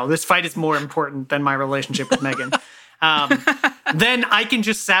me now. This fight is more important than my relationship with Megan. Then I can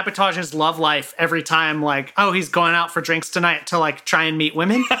just sabotage his love life every time, like, oh, he's going out for drinks tonight to like try and meet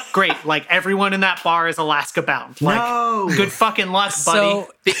women. Great. Like everyone in that bar is Alaska bound. Like, No. good fucking luck, buddy. So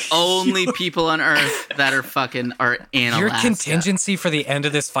The only people on Earth that are fucking are in your Alaska. contingency for the end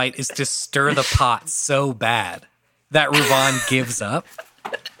of this fight is to stir the pot so bad that Ruvan gives up.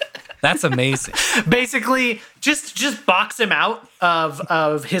 That's amazing. Basically, just box him out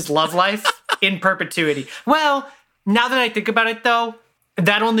of his love life in perpetuity. Well, now that I think about it, though,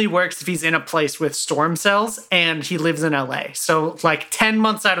 that only works if he's in a place with storm cells and he lives in LA. So, like 10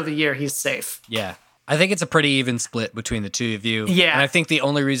 months out of the year, he's safe. Yeah. I think it's a pretty even split between the two of you. Yeah. And I think the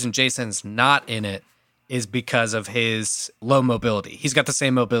only reason Jason's not in it is because of his low mobility. He's got the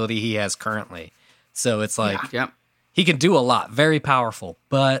same mobility he has currently. So it's like Yep. he can do a lot, very powerful,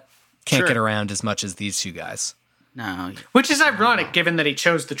 but can't Sure. get around as much as these two guys. No. Which is ironic, given that he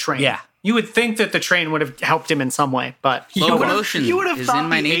chose the train. Yeah. You would think that the train would have helped him in some way, but Locomotion You would have is thought in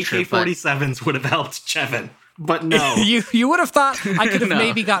my the nature, but AK-47s would have helped Chevin, but no. You would have thought I could have No.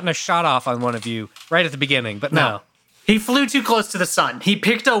 maybe gotten a shot off on one of you right at the beginning, but no. he flew too close to the sun. He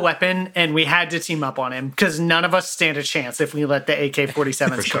picked a weapon, and we had to team up on him because none of us stand a chance if we let the AK-47s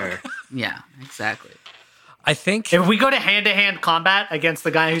For go. sure. yeah, exactly. I think, If we go to hand-to-hand combat against the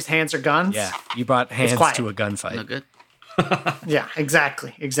guy whose hands are guns, yeah, you brought hands quiet. to a gunfight. No good. yeah,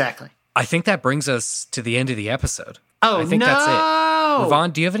 exactly. I think that brings us to the end of the episode. Oh, I think no! that's it.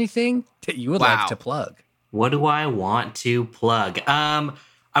 Ravon, do you have anything that you would Wow. like to plug? What do I want to plug? I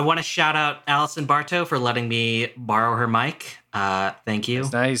want to shout out Allison Bartow for letting me borrow her mic. Thank you.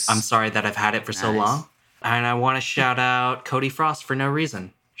 That's nice. I'm sorry that I've had it for so Nice. long. And I want to shout out Cody Frost for no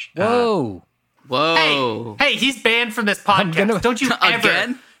reason. Whoa. Whoa. Hey, he's banned from this podcast. Don't you ever,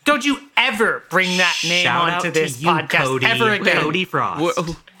 Again? don't you ever bring that name Shout onto out this to you, podcast Cody. ever again. Cody Frost.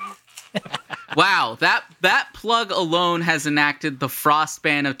 Whoa. Wow, that plug alone has enacted the Frost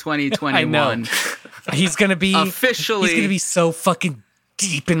ban of 2021. I know. He's gonna be Officially. He's gonna be so fucking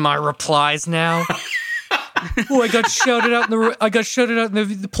deep in my replies now. Oh, I got shouted out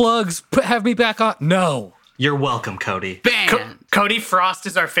in the plugs. Have me back on. No. You're welcome, Cody. Banned. Cody Frost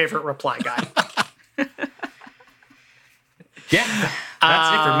is our favorite reply guy. Yeah,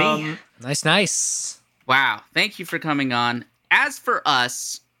 that's it for me. Nice. Wow. Thank you for coming on. As for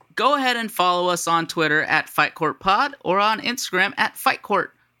us, go ahead and follow us on Twitter at FightCourtPod or on Instagram at FightCourt.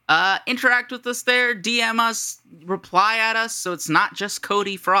 Interact with us there, DM us, reply at us, so it's not just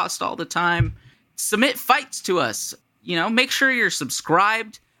Cody Frost all the time. Submit fights to us. You know, make sure you're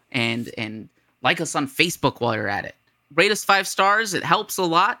subscribed and like us on Facebook while you're at it. Rate us 5 stars. It helps a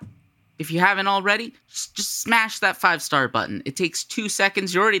lot. If you haven't already, just smash that 5-star button. It takes 2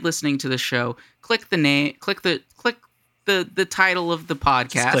 seconds. You're already listening to the show. Click the name, click the title of the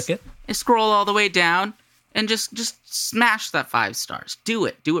podcast. Just click it. And scroll all the way down and just smash that 5 stars. Do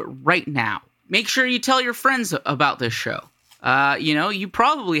it. Do it right now. Make sure you tell your friends about this show. You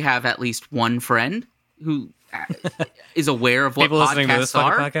probably have at least one friend who is aware of what People listening to this podcasts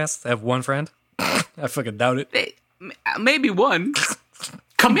fucking are. podcast have one friend. I fucking doubt it. Maybe one.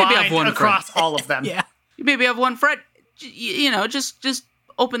 Combined have one across all of them. Yeah. You maybe have one friend. Just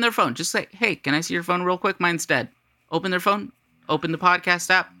open their phone. Just say, hey, can I see your phone real quick? Mine's dead. Open their phone. Open the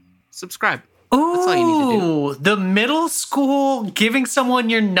podcast app. Subscribe. Ooh, That's all you need to do. the middle school giving someone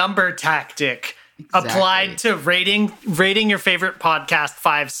your number tactic applied to rating your favorite podcast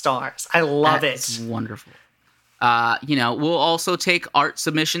 5 stars. I love That's it. wonderful. We'll also take art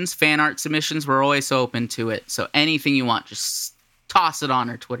submissions, fan art submissions. We're always open to it. So anything you want, just toss it on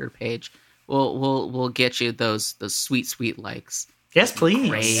our Twitter page. We'll get you those sweet likes. Yes, please.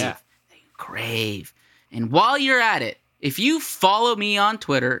 Crave. Yeah. Crave. And while you're at it, if you follow me on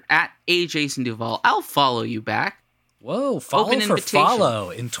Twitter at @JasonDuval, I'll follow you back. Whoa, follow Open for invitation. follow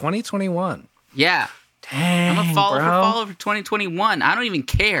in 2021. Yeah. Dang, I'm a follow bro. for follow for 2021. I don't even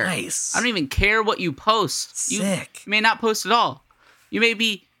care. Nice. I don't even care what you post. You Sick. may not post at all. You may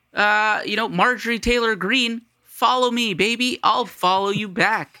be, Marjorie Taylor Greene. Follow me, baby. I'll follow you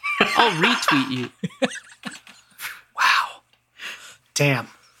back. I'll retweet you. Damn,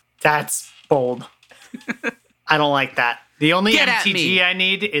 that's bold. I don't like that. The only Get at MTG me. I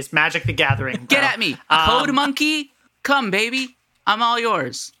need is Magic the Gathering. Get bro. at me. Code Monkey. Come, baby. I'm all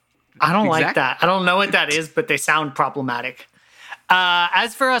yours. I don't like Exact- that. I don't know what that is, but they sound problematic.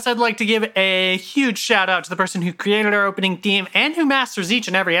 As for us, I'd like to give a huge shout out to the person who created our opening theme and who masters each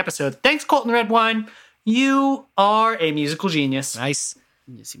and every episode. Thanks, Colton Redwine. You are a musical genius. Nice.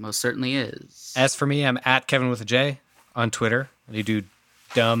 Yes, he most certainly is. As for me, I'm at Kevin with a J on Twitter. I do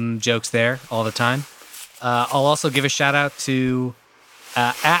dumb jokes there all the time. I'll also give a shout out to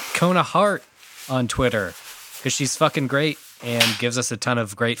at Kona Hart on Twitter because she's fucking great and gives us a ton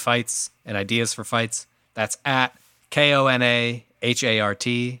of great fights and ideas for fights. That's at KonaHart.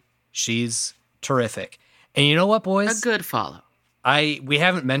 She's terrific. And you know what, boys? A good follow. We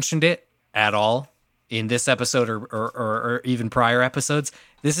haven't mentioned it at all in this episode or even prior episodes.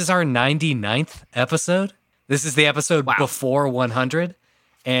 This is our 99th episode. This is the episode before 100.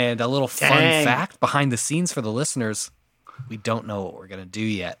 And a little fun fact behind the scenes for the listeners, we don't know what we're going to do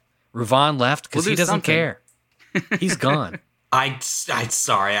yet. Ruvan left because he doesn't care. He's gone. I'm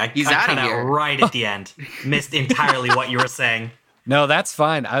sorry. He's I outta cut here. out right at the end. Missed entirely what you were saying. No, that's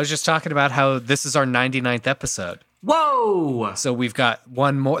fine. I was just talking about how this is our 99th episode. Whoa! So we've got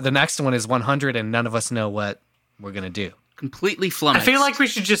one more. The next one is 100, and none of us know what we're going to do. Completely I flummoxed. feel like we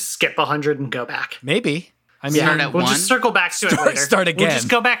should just skip 100 and go back. Maybe. I mean, Start at We'll one? just circle back to it later. Start again. We'll just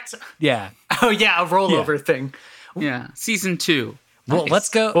go back to... yeah. Oh, yeah, a rollover thing. Yeah, season 2. Well, Nice. let's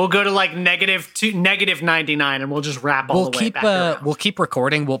go. We'll go to like negative 99, and we'll just wrap all the way back around. We'll keep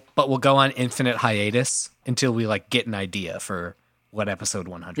recording. But we'll go on infinite hiatus until we like get an idea for what episode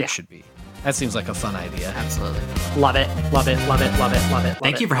 100 should be. That seems like a fun idea. Absolutely. Love it, love it, love it, love it, love it.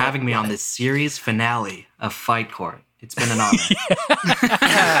 Thank you for having me on this series finale of Fight Court. It's been an honor.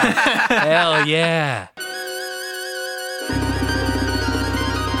 Hell yeah.